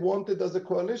whatever they wanted as a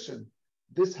coalition.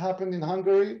 This happened in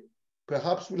Hungary,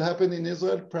 perhaps will happen in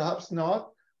Israel, perhaps not.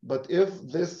 But if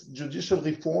this judicial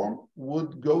reform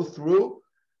would go through,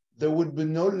 there would be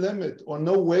no limit or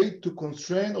no way to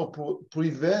constrain or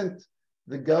prevent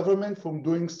the government from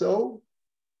doing so,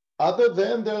 other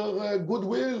than their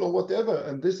goodwill or whatever.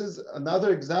 And this is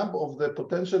another example of the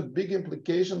potential big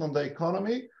implication on the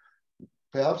economy.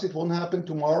 Perhaps it won't happen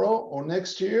tomorrow or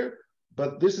next year,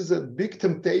 but this is a big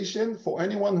temptation for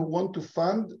anyone who wants to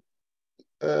fund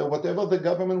whatever the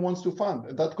government wants to fund.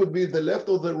 And that could be the left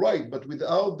or the right, but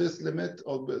without this limit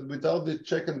or without the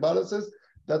check and balances,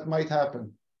 that might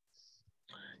happen.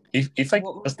 If I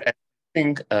could just add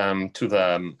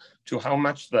to how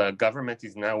much the government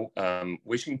is now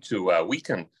wishing to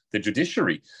weaken the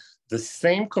judiciary, the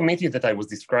same committee that I was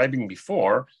describing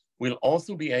before will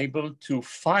also be able to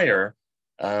fire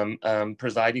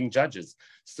presiding judges.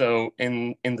 So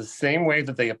in the same way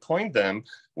that they appoint them,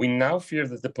 we now fear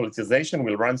that the politicization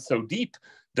will run so deep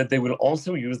that they will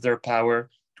also use their power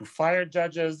to fire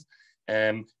judges,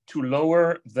 to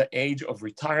lower the age of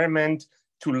retirement,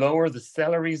 to lower the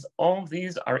salaries. All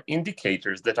these are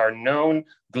indicators that are known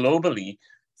globally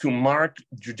to mark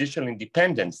judicial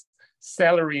independence.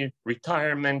 Salary,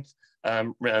 retirement,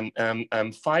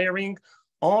 firing,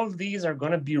 all these are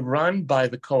going to be run by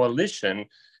the coalition,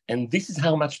 and this is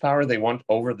how much power they want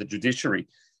over the judiciary.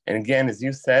 And again, as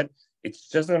you said, it's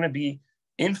just going to be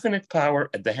infinite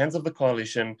power at the hands of the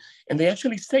coalition, and they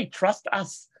actually say, trust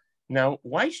us. Now,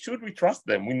 why should we trust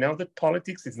them? We know that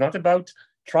politics is not about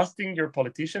trusting your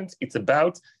politicians, it's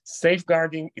about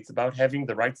safeguarding, it's about having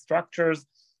the right structures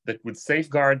that would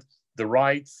safeguard the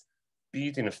rights, be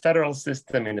it in a federal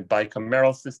system, in a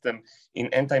bicameral system, in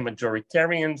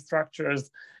anti-majoritarian structures,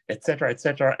 et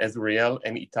cetera, as Uriel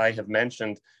and Itai have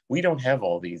mentioned. We don't have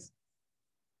all these.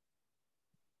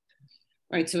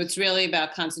 Right, so it's really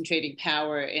about concentrating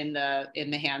power in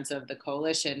the hands of the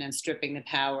coalition and stripping the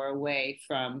power away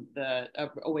from the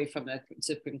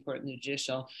Supreme Court and the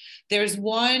Judicial. There's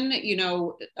one,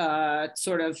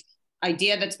 sort of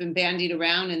idea that's been bandied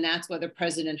around, and that's whether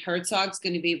President Herzog's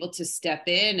going to be able to step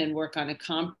in and work on a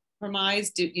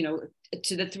compromise. To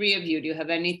the three of you, do you have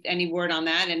any word on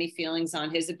that? Any feelings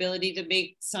on his ability to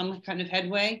make some kind of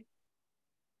headway?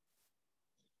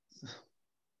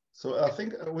 So I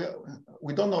think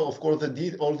we don't know, of course,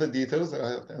 all the details.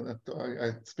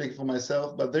 I speak for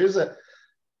myself, but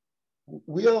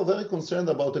we are very concerned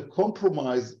about a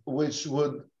compromise which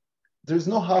would there's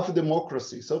no half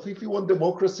democracy. So if you want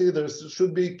democracy, there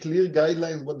should be clear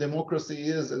guidelines what democracy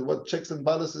is and what checks and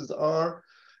balances are.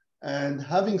 And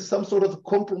having some sort of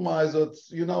compromise,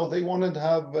 you know, they wanted to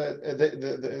have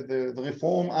the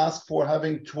reform asked for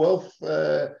having 12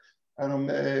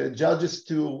 judges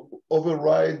to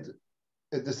override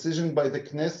a decision by the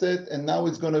Knesset, and now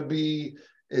it's going to be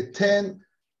 10.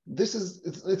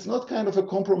 It's not kind of a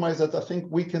compromise that I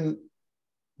think I'm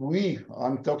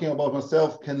talking about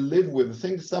myself, can live with. I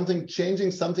think something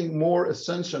changing, something more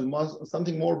essential,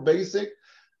 something more basic,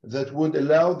 that would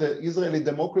allow the Israeli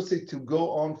democracy to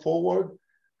go on forward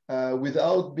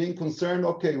without being concerned,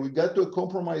 okay, we got to a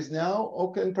compromise now,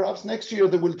 okay, and perhaps next year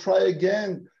they will try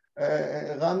again,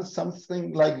 run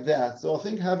something like that. So I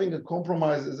think having a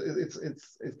compromise,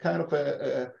 it's kind of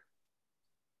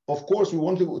of course, we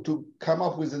want to come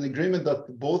up with an agreement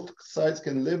that both sides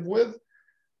can live with,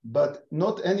 but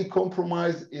not any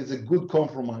compromise is a good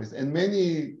compromise. And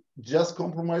many just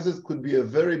compromises could be a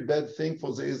very bad thing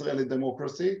for the Israeli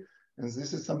democracy. And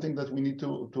this is something that we need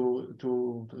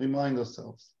to remind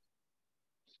ourselves.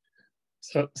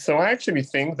 So I actually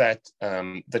think that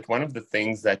that one of the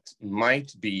things that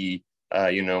might be,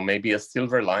 you know, maybe a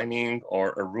silver lining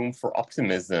or a room for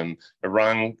optimism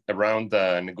around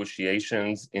the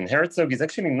negotiations in Herzog is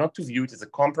actually not to view it as a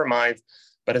compromise,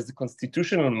 but as a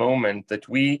constitutional moment that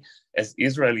we as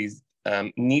Israelis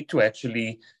need to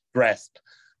actually grasp.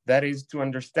 That is to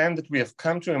understand that we have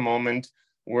come to a moment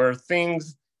where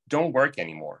things don't work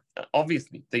anymore.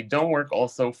 Obviously, they don't work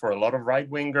also for a lot of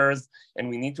right-wingers, and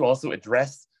we need to also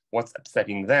address what's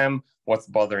upsetting them, what's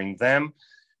bothering them,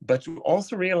 but to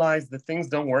also realize that things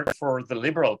don't work for the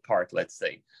liberal part, let's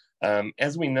say.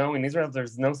 As we know, in Israel,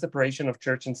 there's no separation of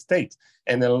church and state,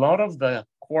 and a lot of the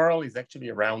quarrel is actually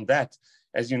around that.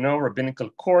 As you know,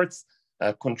 rabbinical courts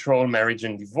control marriage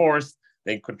and divorce.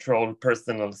 They control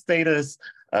personal status.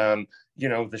 You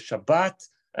know, the Shabbat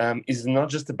is not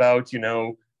just about, you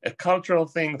know, a cultural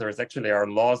thing. There's actually our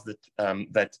laws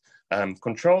that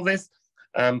control this.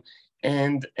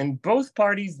 And both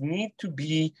parties need to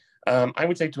be, I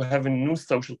would say, to have a new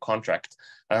social contract.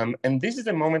 And this is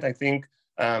a moment, I think,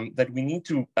 that we need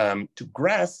to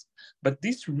grasp, but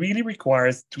this really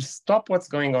requires to stop what's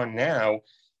going on now,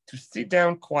 to sit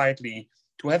down quietly,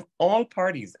 to have all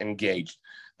parties engaged.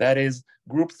 That is,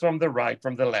 groups from the right,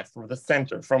 from the left, from the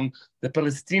center, from the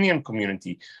Palestinian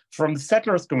community, from the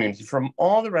settlers community, from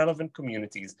all the relevant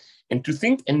communities, and to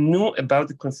think anew about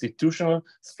the constitutional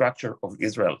structure of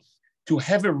Israel, to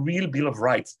have a real Bill of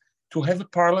Rights, to have a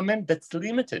parliament that's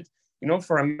limited. You know,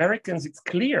 for Americans, it's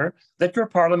clear that your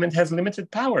parliament has limited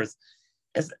powers.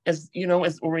 As you know,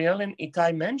 as Uriel and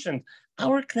Itai mentioned,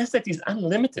 our Knesset is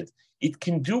unlimited. It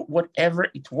can do whatever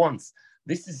it wants.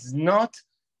 This is not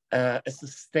a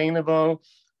sustainable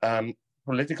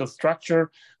political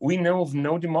structure. We know of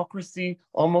no democracy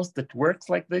almost that works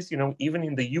like this. You know, even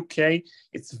in the UK,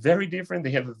 it's very different.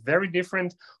 They have a very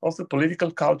different also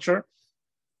political culture.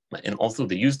 And also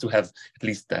they used to have at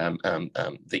least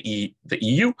the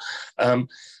EU.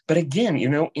 But again, you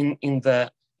know, in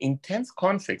the intense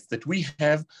conflicts that we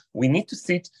have, we need to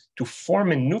sit to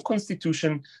form a new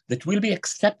constitution that will be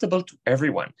acceptable to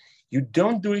everyone. You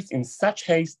don't do it in such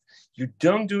haste. You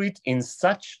don't do it in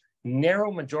such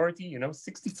narrow majority. You know,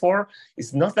 64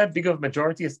 is not that big of a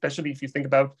majority, especially if you think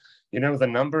about, you know, the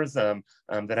numbers that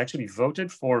actually voted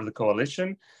for the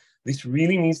coalition. This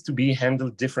really needs to be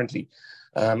handled differently.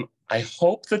 I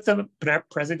hope that the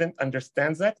president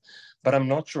understands that, but I'm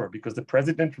not sure, because the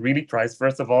president really tries,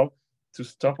 first of all, to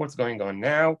stop what's going on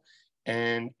now.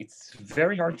 And it's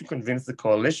very hard to convince the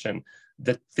coalition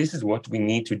that this is what we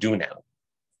need to do now.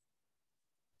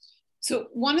 So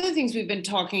one of the things we've been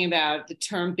talking about, the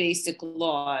term basic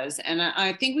laws, and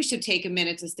I think we should take a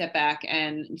minute to step back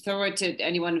and throw it to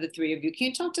any one of the three of you. Can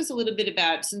you talk to us a little bit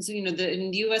about, since, you know,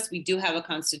 in the US, we do have a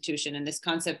constitution, and this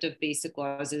concept of basic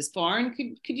laws is foreign.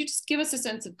 Could you just give us a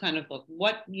sense of kind of like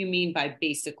what you mean by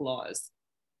basic laws?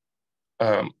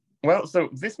 Well, so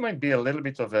this might be a little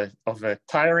bit of a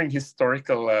tiring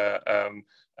historical,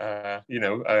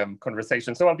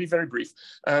 conversation. So I'll be very brief.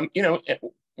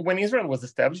 When Israel was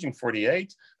established in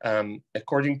 48,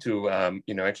 according to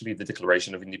actually the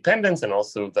Declaration of Independence and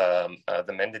also the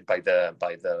amended by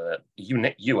the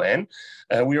UN,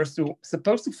 we were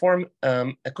supposed to form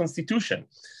a constitution.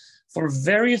 For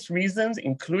various reasons,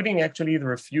 including actually the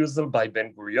refusal by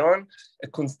Ben-Gurion, a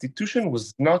constitution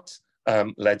was not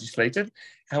legislated.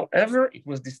 However, it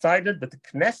was decided that the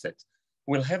Knesset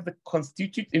will have the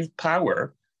constitutive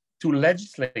power to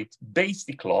legislate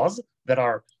basic laws that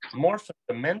are more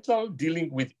fundamental,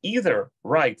 dealing with either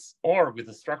rights or with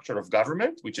the structure of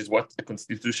government, which is what a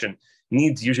constitution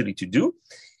needs usually to do.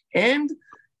 And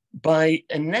by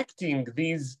enacting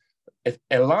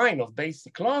a line of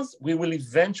basic laws, we will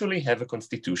eventually have a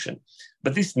constitution.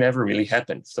 But this never really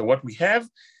happened. So what we have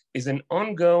is an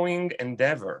ongoing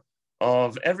endeavor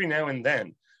of every now and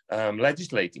then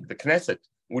legislating. The Knesset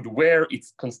would wear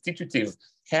its constitutive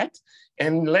hat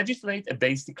and legislate a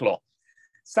basic law.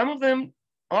 Some of them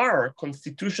are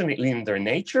constitutionally in their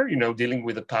nature, dealing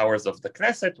with the powers of the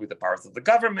Knesset, with the powers of the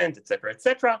government, et cetera, et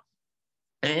cetera.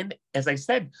 And as I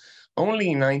said,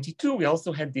 only in 92, we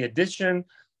also had the addition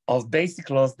of basic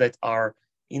laws that are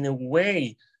in a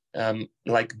way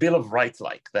like Bill of Rights,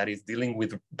 that is dealing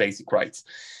with basic rights.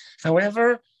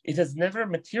 However, it has never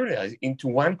materialized into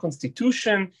one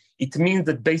constitution. It means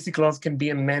that basic laws can be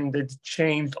amended,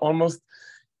 changed almost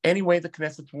any way the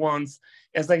Knesset wants.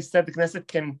 As I said, the Knesset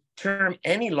can term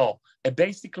any law a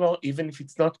basic law, even if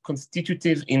it's not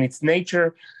constitutive in its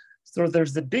nature. So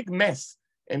there's a big mess,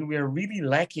 and we are really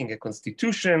lacking a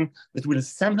constitution that will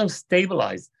somehow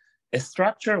stabilize a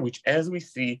structure which, as we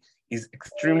see, is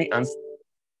extremely unstable,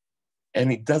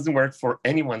 and it doesn't work for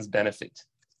anyone's benefit.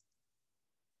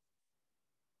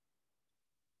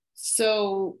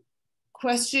 So,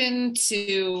 question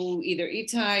to either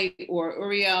Itai or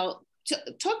Uriel.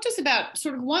 Talk to us about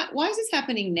sort of why is this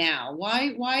happening now?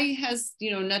 Why has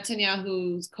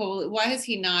Netanyahu's why has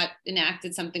he not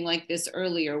enacted something like this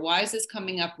earlier? Why is this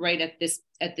coming up right at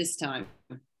this time?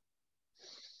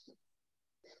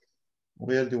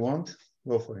 Where do you want?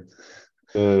 Go for it.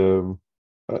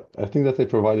 I think that I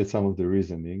provided some of the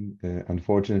reasoning.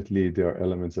 Unfortunately, there are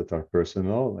elements that are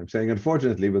personal. I'm saying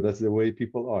unfortunately, but that's the way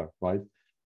people are, right?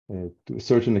 To a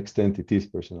certain extent, it is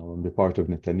personal on the part of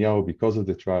Netanyahu because of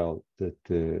the trial that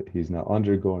he's now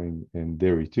undergoing, and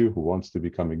Deri too, who wants to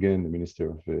become again the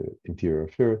Minister of Interior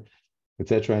Affairs,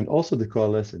 etc., and also the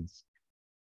coalescence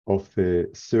of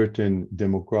certain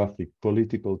demographic,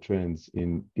 political trends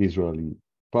in Israeli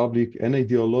public and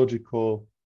ideological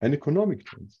and economic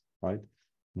trends, right?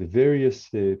 The various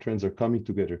trends are coming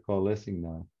together, coalescing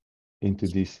now into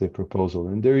this proposal.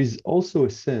 And there is also a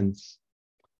sense,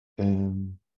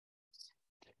 maybe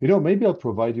I'll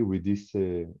provide you with this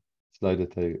slide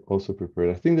that I also prepared.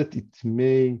 I think that it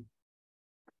may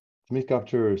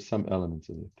capture some elements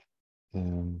of it.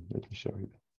 Let me show you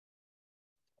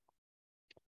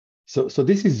that. So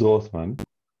this is Rothman,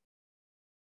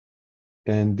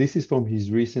 and this is from his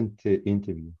recent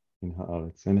interview in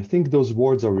Haaretz. And I think those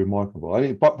words are remarkable. I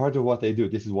mean, part of what I do,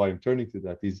 this is why I'm turning to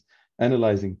that, is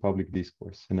analyzing public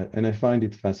discourse. And I find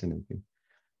it fascinating.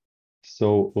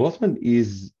 So Rothman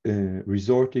is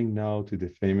resorting now to the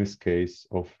famous case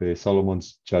of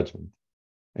Solomon's judgment.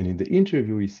 And in the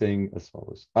interview, he's saying as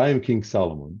follows: I am King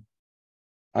Solomon.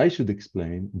 I should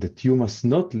explain that you must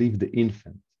not leave the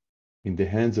infant in the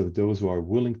hands of those who are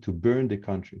willing to burn the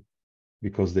country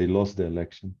because they lost the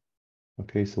election.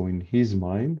 Okay, so in his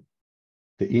mind,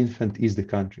 the infant is the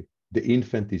country. The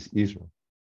infant is Israel.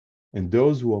 And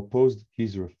those who opposed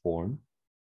his reform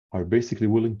are basically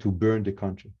willing to burn the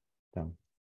country down,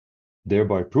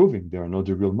 thereby proving they are not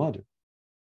the real mother.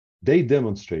 They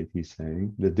demonstrate, he's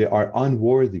saying, that they are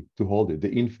unworthy to hold it,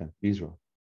 the infant, Israel.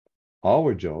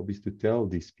 Our job is to tell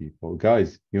these people,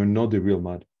 guys, you're not the real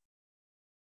mother.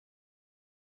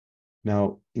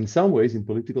 Now, in some ways, in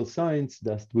political science,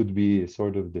 that would be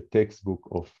sort of the textbook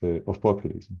of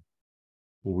populism,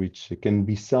 which can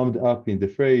be summed up in the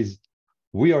phrase,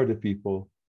 we are the people,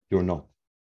 you're not.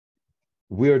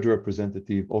 We are the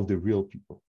representative of the real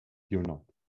people, you're not.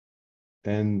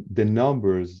 And the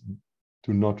numbers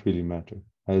do not really matter.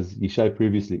 As Yishai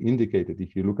previously indicated,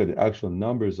 if you look at the actual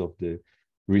numbers of the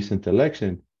recent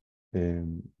election,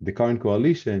 the current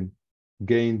coalition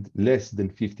gained less than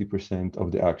 50%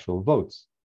 of the actual votes.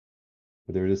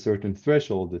 But there is a certain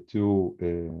threshold the two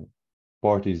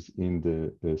parties in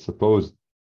the supposed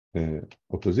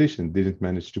opposition didn't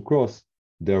manage to cross,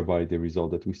 thereby the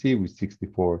result that we see with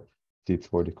 64 seats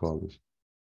for the coalition.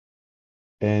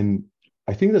 And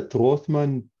I think that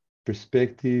Rothman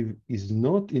perspective is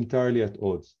not entirely at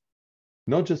odds,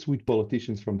 not just with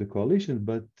politicians from the coalition,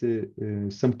 but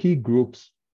some key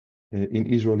groups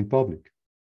in Israeli public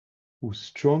who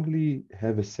strongly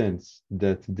have a sense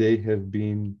that they have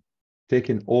been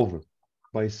taken over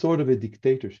by sort of a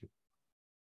dictatorship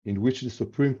in which the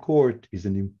Supreme Court is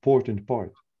an important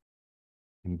part.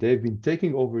 And they've been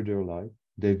taking over their life.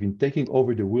 They've been taking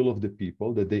over the will of the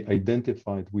people that they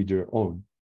identified with their own.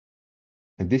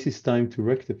 And this is time to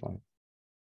rectify.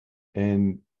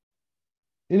 And,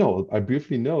 I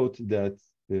briefly note that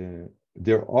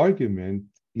their argument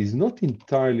is not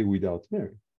entirely without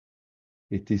merit.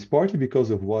 It is partly because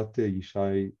of what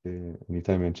Yishai and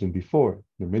Itai mentioned before,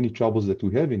 the many troubles that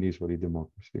we have in Israeli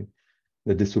democracy,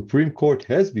 that the Supreme Court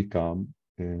has become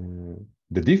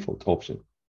the default option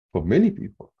for many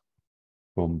people,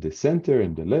 from the center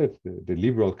and the left, the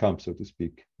liberal camp, so to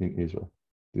speak, in Israel.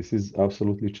 This is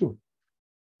absolutely true.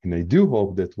 And I do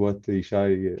hope that what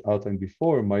Yishai outlined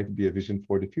before might be a vision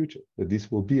for the future, that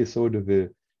this will be a sort of a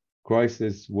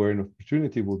crisis where an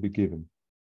opportunity will be given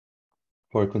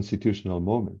for a constitutional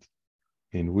moment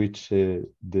in which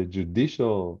the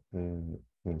judicial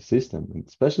system, and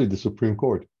especially the Supreme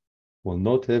Court, will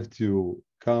not have to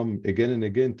come again and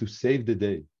again to save the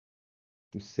day,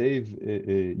 to save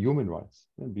human rights,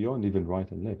 and beyond even right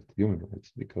and left, human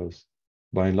rights, because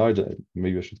by and large,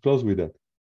 maybe I should close with that.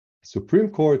 The Supreme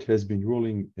Court has been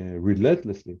ruling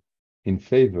relentlessly in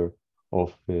favor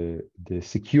of the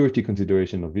security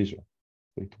consideration of Israel.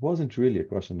 So it wasn't really a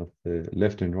question of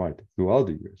left and right throughout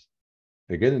the years.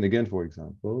 Again and again, for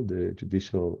example, the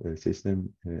judicial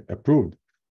system approved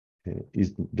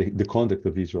is the conduct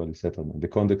of Israeli settlement, the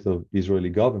conduct of Israeli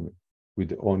government with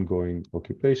the ongoing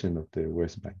occupation of the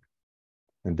West Bank.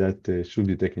 And that should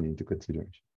be taken into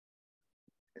consideration.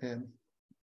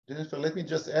 Jennifer, let me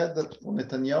just add that for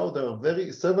Netanyahu, there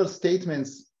are several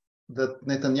statements that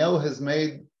Netanyahu has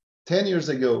made 10 years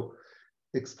ago,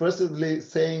 expressively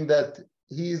saying that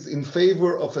he is in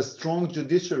favor of a strong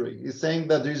judiciary. He's saying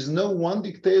that there is no one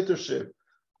dictatorship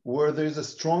where there is a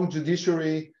strong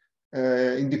judiciary,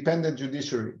 independent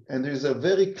judiciary. And there's a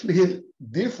very clear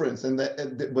difference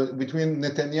between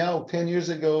Netanyahu 10 years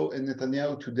ago and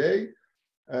Netanyahu today.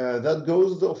 That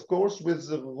goes, of course, with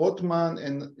Buchmann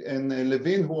and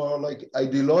Levin, who are like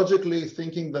ideologically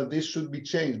thinking that this should be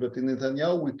changed. But in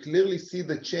Netanyahu, we clearly see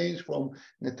the change from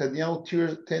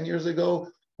Netanyahu 10 years ago,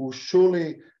 who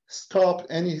surely stopped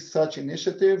any such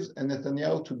initiatives, and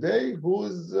Netanyahu today, who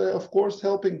is, of course,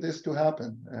 helping this to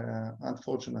happen,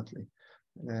 unfortunately.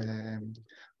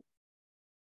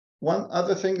 One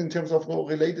other thing in terms of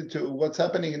related to what's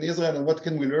happening in Israel and what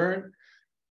can we learn,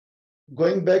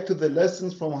 going back to the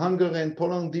lessons from Hungary and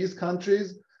Poland, these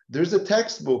countries, there's a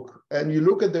textbook, and you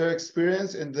look at their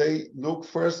experience, and they look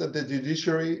first at the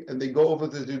judiciary, and they go over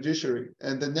the judiciary.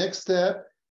 And the next step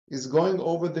is going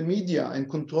over the media and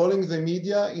controlling the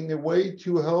media in a way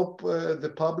to help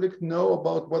the public know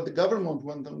about what the government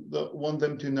want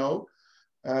them to know.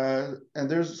 And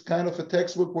there's kind of a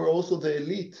textbook where also the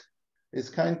elite is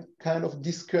kind of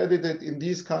discredited in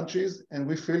these countries, and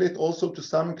we feel it also to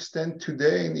some extent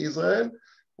today in Israel,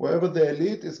 wherever the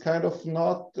elite is kind of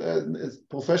not,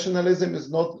 professionalism is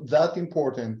not that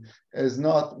important, as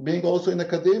not being also in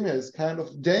academia is kind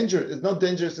of dangerous. It's not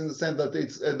dangerous in the sense that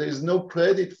there is no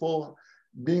credit for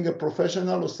being a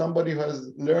professional or somebody who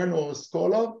has learned or a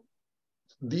scholar.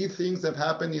 These things have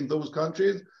happened in those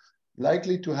countries,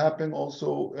 likely to happen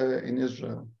also in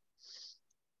Israel.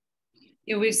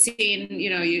 We've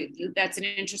seen, that's an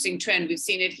interesting trend. We've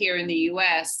seen it here in the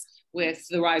US with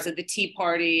the rise of the Tea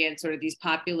Party and sort of these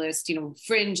populist,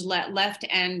 fringe left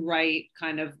and right,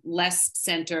 kind of less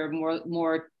center,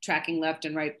 more tracking left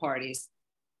and right parties.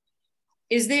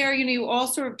 Is there, you all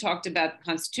sort of talked about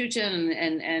Constitution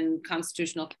and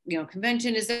constitutional,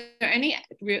 convention. Is there any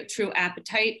true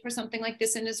appetite for something like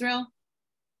this in Israel?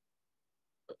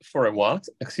 For a what?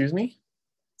 Excuse me?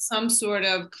 Some sort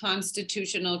of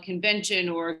constitutional convention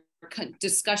or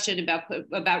discussion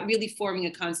about really forming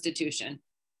a constitution.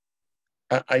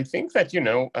 I think that,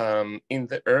 in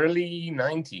the early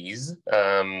 90s,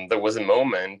 there was a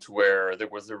moment where there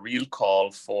was a real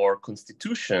call for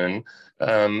constitution.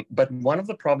 But one of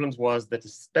the problems was that,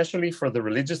 especially for the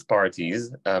religious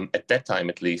parties, at that time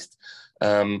at least,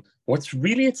 what's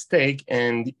really at stake,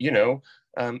 and,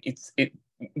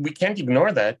 we can't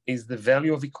ignore that, is the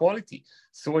value of equality.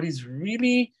 So what is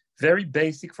really very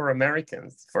basic for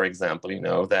Americans, for example,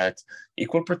 that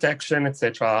equal protection,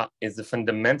 etc., is a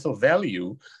fundamental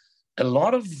value. A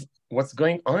lot of what's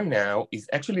going on now is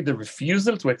actually the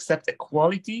refusal to accept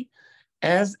equality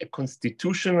as a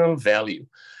constitutional value.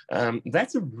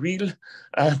 That's a real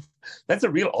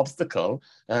obstacle.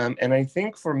 And I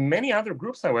think for many other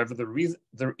groups, however,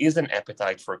 there is an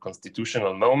appetite for a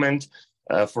constitutional moment,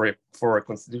 for a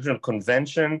constitutional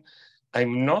convention.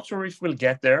 I'm not sure if we'll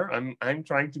get there. I'm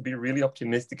trying to be really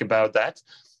optimistic about that.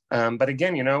 But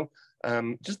again,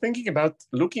 just thinking about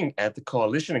looking at the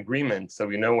coalition agreement. So,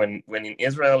 when in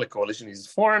Israel a coalition is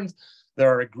formed, there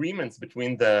are agreements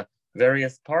between the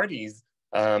various parties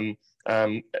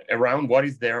around what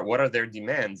are their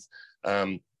demands.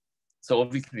 So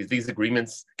obviously these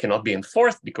agreements cannot be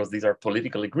enforced because these are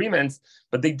political agreements,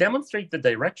 but they demonstrate the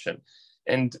direction.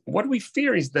 And what we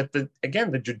fear is that,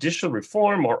 again, the judicial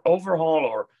reform or overhaul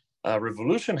or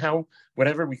revolution,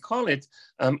 whatever we call it,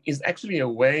 is actually a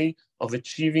way of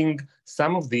achieving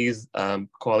some of these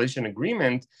coalition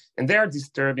agreements. And they are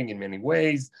disturbing in many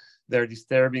ways. They're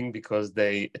disturbing because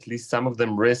at least some of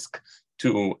them risk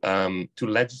to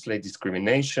legislate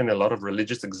discrimination, a lot of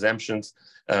religious exemptions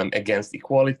against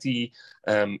equality,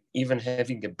 even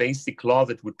having a basic law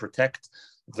that would protect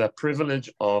the privilege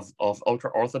of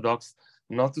ultra-Orthodox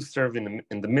not to serve in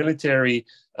the military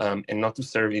and not to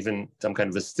serve even some kind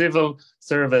of a civil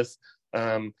service,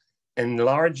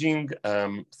 enlarging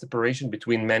separation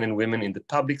between men and women in the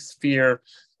public sphere,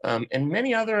 and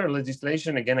many other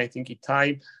legislation. Again, I think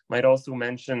Itai might also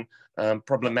mention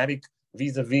problematic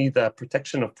vis-a-vis the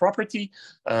protection of property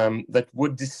that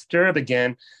would disturb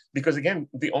again, because again,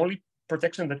 the only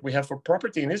protection that we have for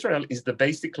property in Israel is the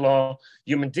basic law,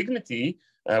 human dignity,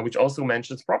 which also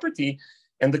mentions property.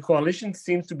 And the coalition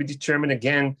seems to be determined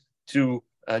again to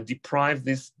deprive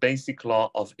this basic law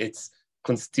of its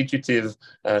constitutive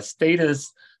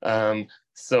status.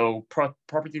 So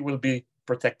property will be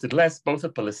protected less, both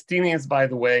of Palestinians, by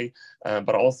the way,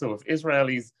 but also of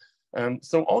Israelis.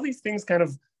 So all these things kind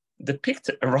of depict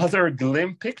a rather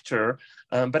glim picture,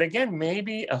 but again,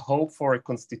 maybe a hope for a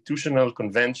constitutional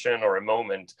convention or a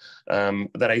moment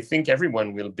that I think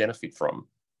everyone will benefit from.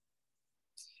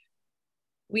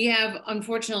 We have,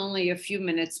 unfortunately, a few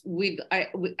minutes.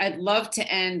 I'd love to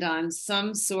end on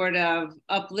some sort of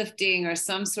uplifting or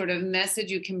some sort of message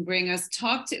you can bring us.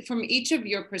 From each of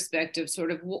your perspectives,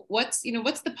 sort of what's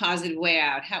the positive way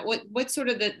out? What's sort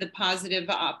of the positive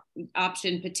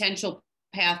option, potential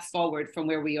path forward from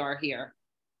where we are here?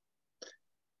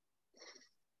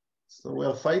 So we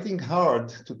are fighting hard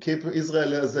to keep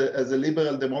Israel as a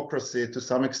liberal democracy to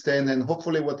some extent, and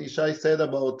hopefully what Yishai said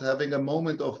about having a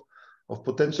moment of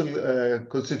potential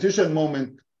constitutional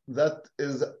moment, that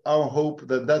is our hope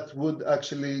that would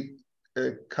actually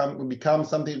become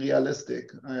something realistic.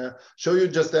 Show you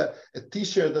just a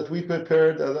t-shirt that we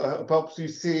prepared, perhaps you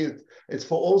see it. It's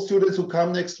for all students who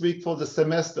come next week for the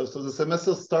semester. So the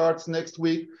semester starts next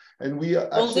week, and we are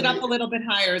hold it up a little bit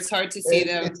higher. It's hard to see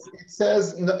them. It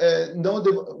says,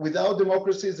 without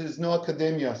democracy, there is no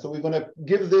academia. So we're gonna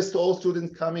give this to all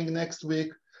students coming next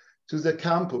week to the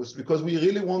campus, because we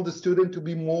really want the student to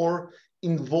be more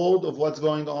involved of what's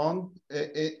going on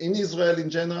in Israel in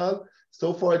general.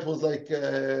 So far it was like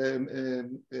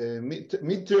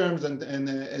midterms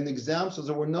and exams, so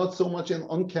they were not so much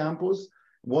on campus.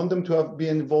 Want them to be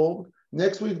involved.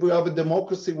 Next week we have a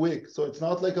democracy week, so it's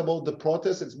not like about the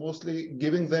protest, it's mostly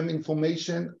giving them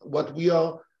information, what we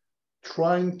are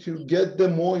trying to get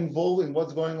them more involved in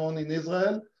what's going on in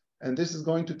Israel. And this is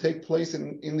going to take place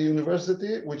in the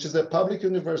university, which is a public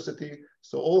university.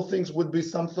 So all things would be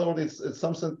some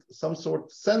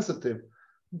sort sensitive,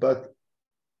 but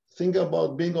think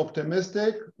about being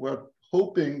optimistic. We're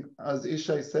hoping, as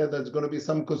Yishai said, there's going to be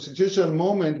some constitutional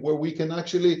moment where we can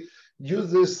actually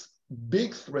use this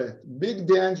big threat, big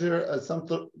danger as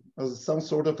some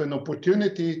sort of an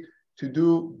opportunity to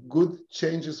do good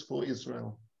changes for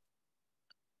Israel.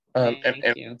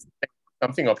 Thank you.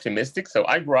 Something optimistic. So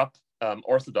I grew up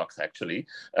Orthodox, actually,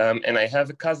 and I have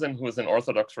a cousin who is an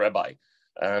Orthodox rabbi.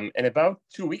 And about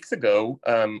 2 weeks ago,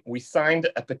 we signed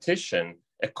a petition,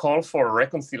 a call for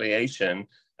reconciliation,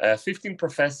 15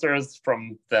 professors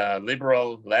from the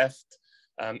liberal left,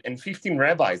 and 15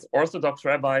 rabbis, Orthodox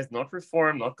rabbis, not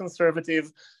Reform, not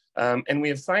conservative. And we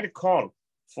have signed a call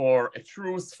for a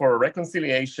truce, for a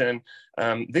reconciliation.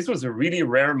 This was a really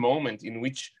rare moment in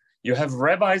which you have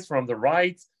rabbis from the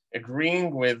right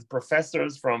agreeing with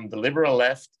professors from the liberal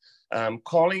left,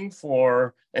 calling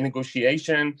for a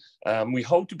negotiation. We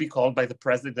hope to be called by the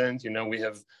president. And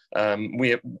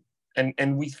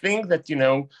we think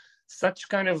that, such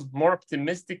kind of more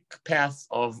optimistic paths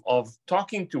of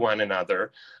talking to one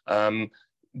another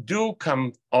do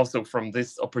come also from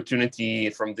this opportunity,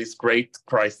 from this great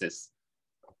crisis.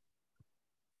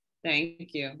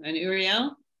 Thank you. And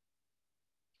Uriel?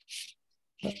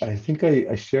 I think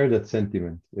I share that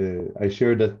sentiment. I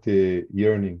share that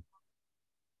yearning.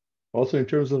 Also, in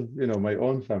terms of my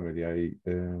own family,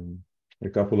 a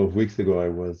couple of weeks ago I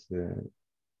was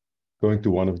going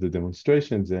to one of the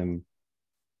demonstrations, and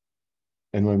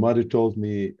my mother told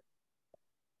me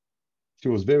she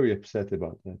was very upset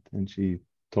about that, and she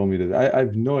told me that I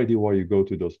have no idea why you go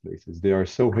to those places. They are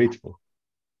so hateful.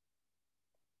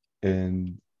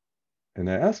 And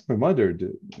I asked my mother,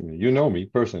 you know me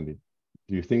personally.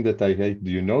 Do you think that I hate?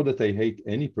 Do you know that I hate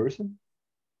any person?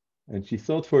 And she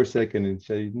thought for a second and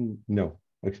said, no,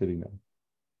 actually no.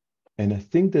 And I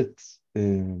think that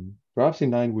perhaps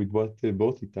in line with what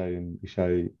both Itai and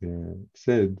Yishai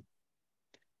said,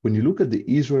 when you look at the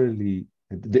Israelis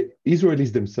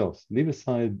themselves, leave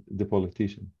aside the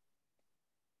politician,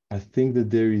 I think that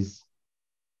there is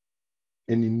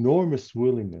an enormous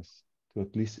willingness to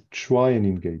at least try and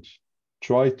engage,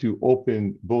 try to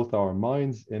open both our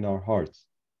minds and our hearts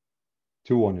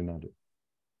to one another.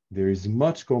 There is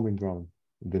much common ground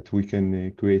that we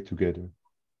can create together.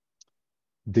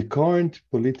 The current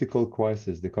political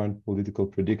crisis, the current political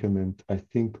predicament, I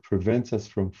think prevents us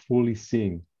from fully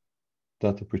seeing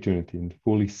that opportunity and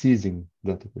fully seizing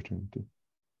that opportunity.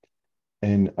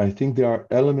 And I think there are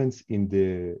elements in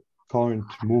the current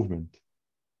movement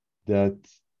that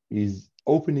is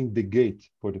opening the gate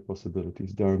for the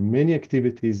possibilities. There are many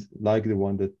activities like the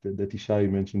one that Yishai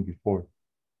mentioned before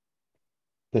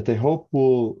that I hope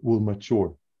will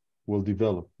mature, will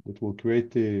develop, that will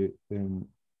create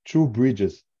true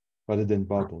bridges rather than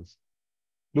bubbles.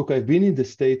 Look, I've been in the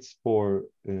States for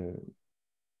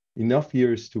enough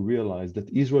years to realize that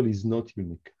Israel is not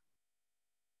unique.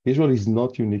 Israel is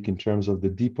not unique in terms of the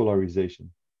depolarization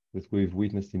that we've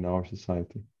witnessed in our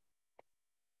society.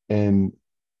 And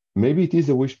maybe it is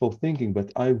a wishful thinking,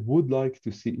 but I would like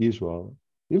to see Israel,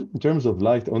 even in terms of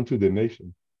light onto the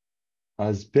nation,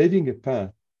 as paving a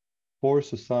path for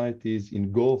societies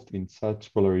engulfed in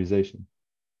such polarization,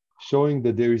 showing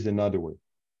that there is another way,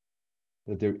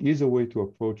 that there is a way to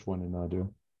approach one another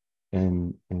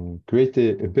and create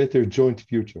a better joint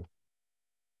future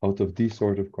out of this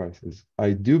sort of crisis.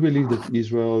 I do believe that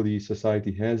Israeli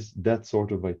society has that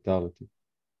sort of vitality,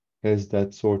 has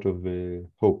that sort of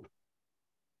hope.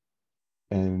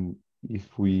 And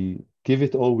if we give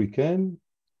it all we can,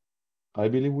 I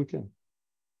believe we can.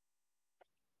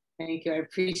 Thank you. I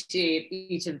appreciate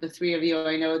each of the three of you.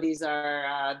 I know these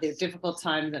are they're difficult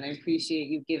times, and I appreciate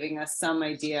you giving us some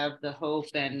idea of the hope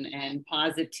and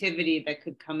positivity that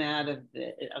could come out of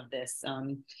this.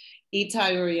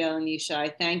 Itai, Uriel, and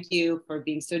Yishai, thank you for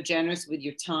being so generous with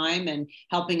your time and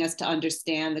helping us to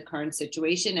understand the current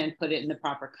situation and put it in the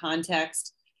proper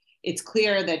context. It's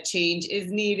clear that change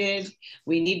is needed.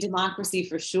 We need democracy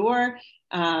for sure,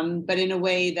 but in a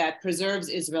way that preserves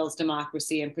Israel's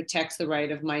democracy and protects the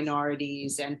right of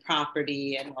minorities and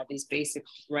property and all these basic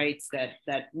rights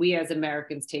that we as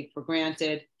Americans take for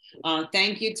granted.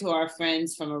 Thank you to our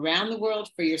friends from around the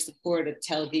world for your support of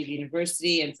Tel Aviv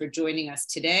University and for joining us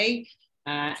today.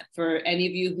 For any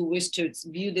of you who wish to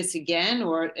view this again,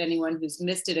 or anyone who's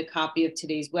missed it, a copy of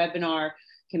today's webinar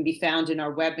can be found in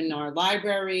our webinar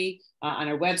library on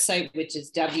our website, which is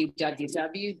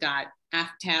www.aftau.org.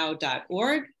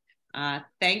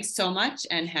 Thanks so much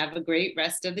and have a great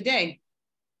rest of the day.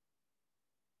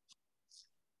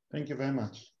 Thank you very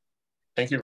much. Thank you.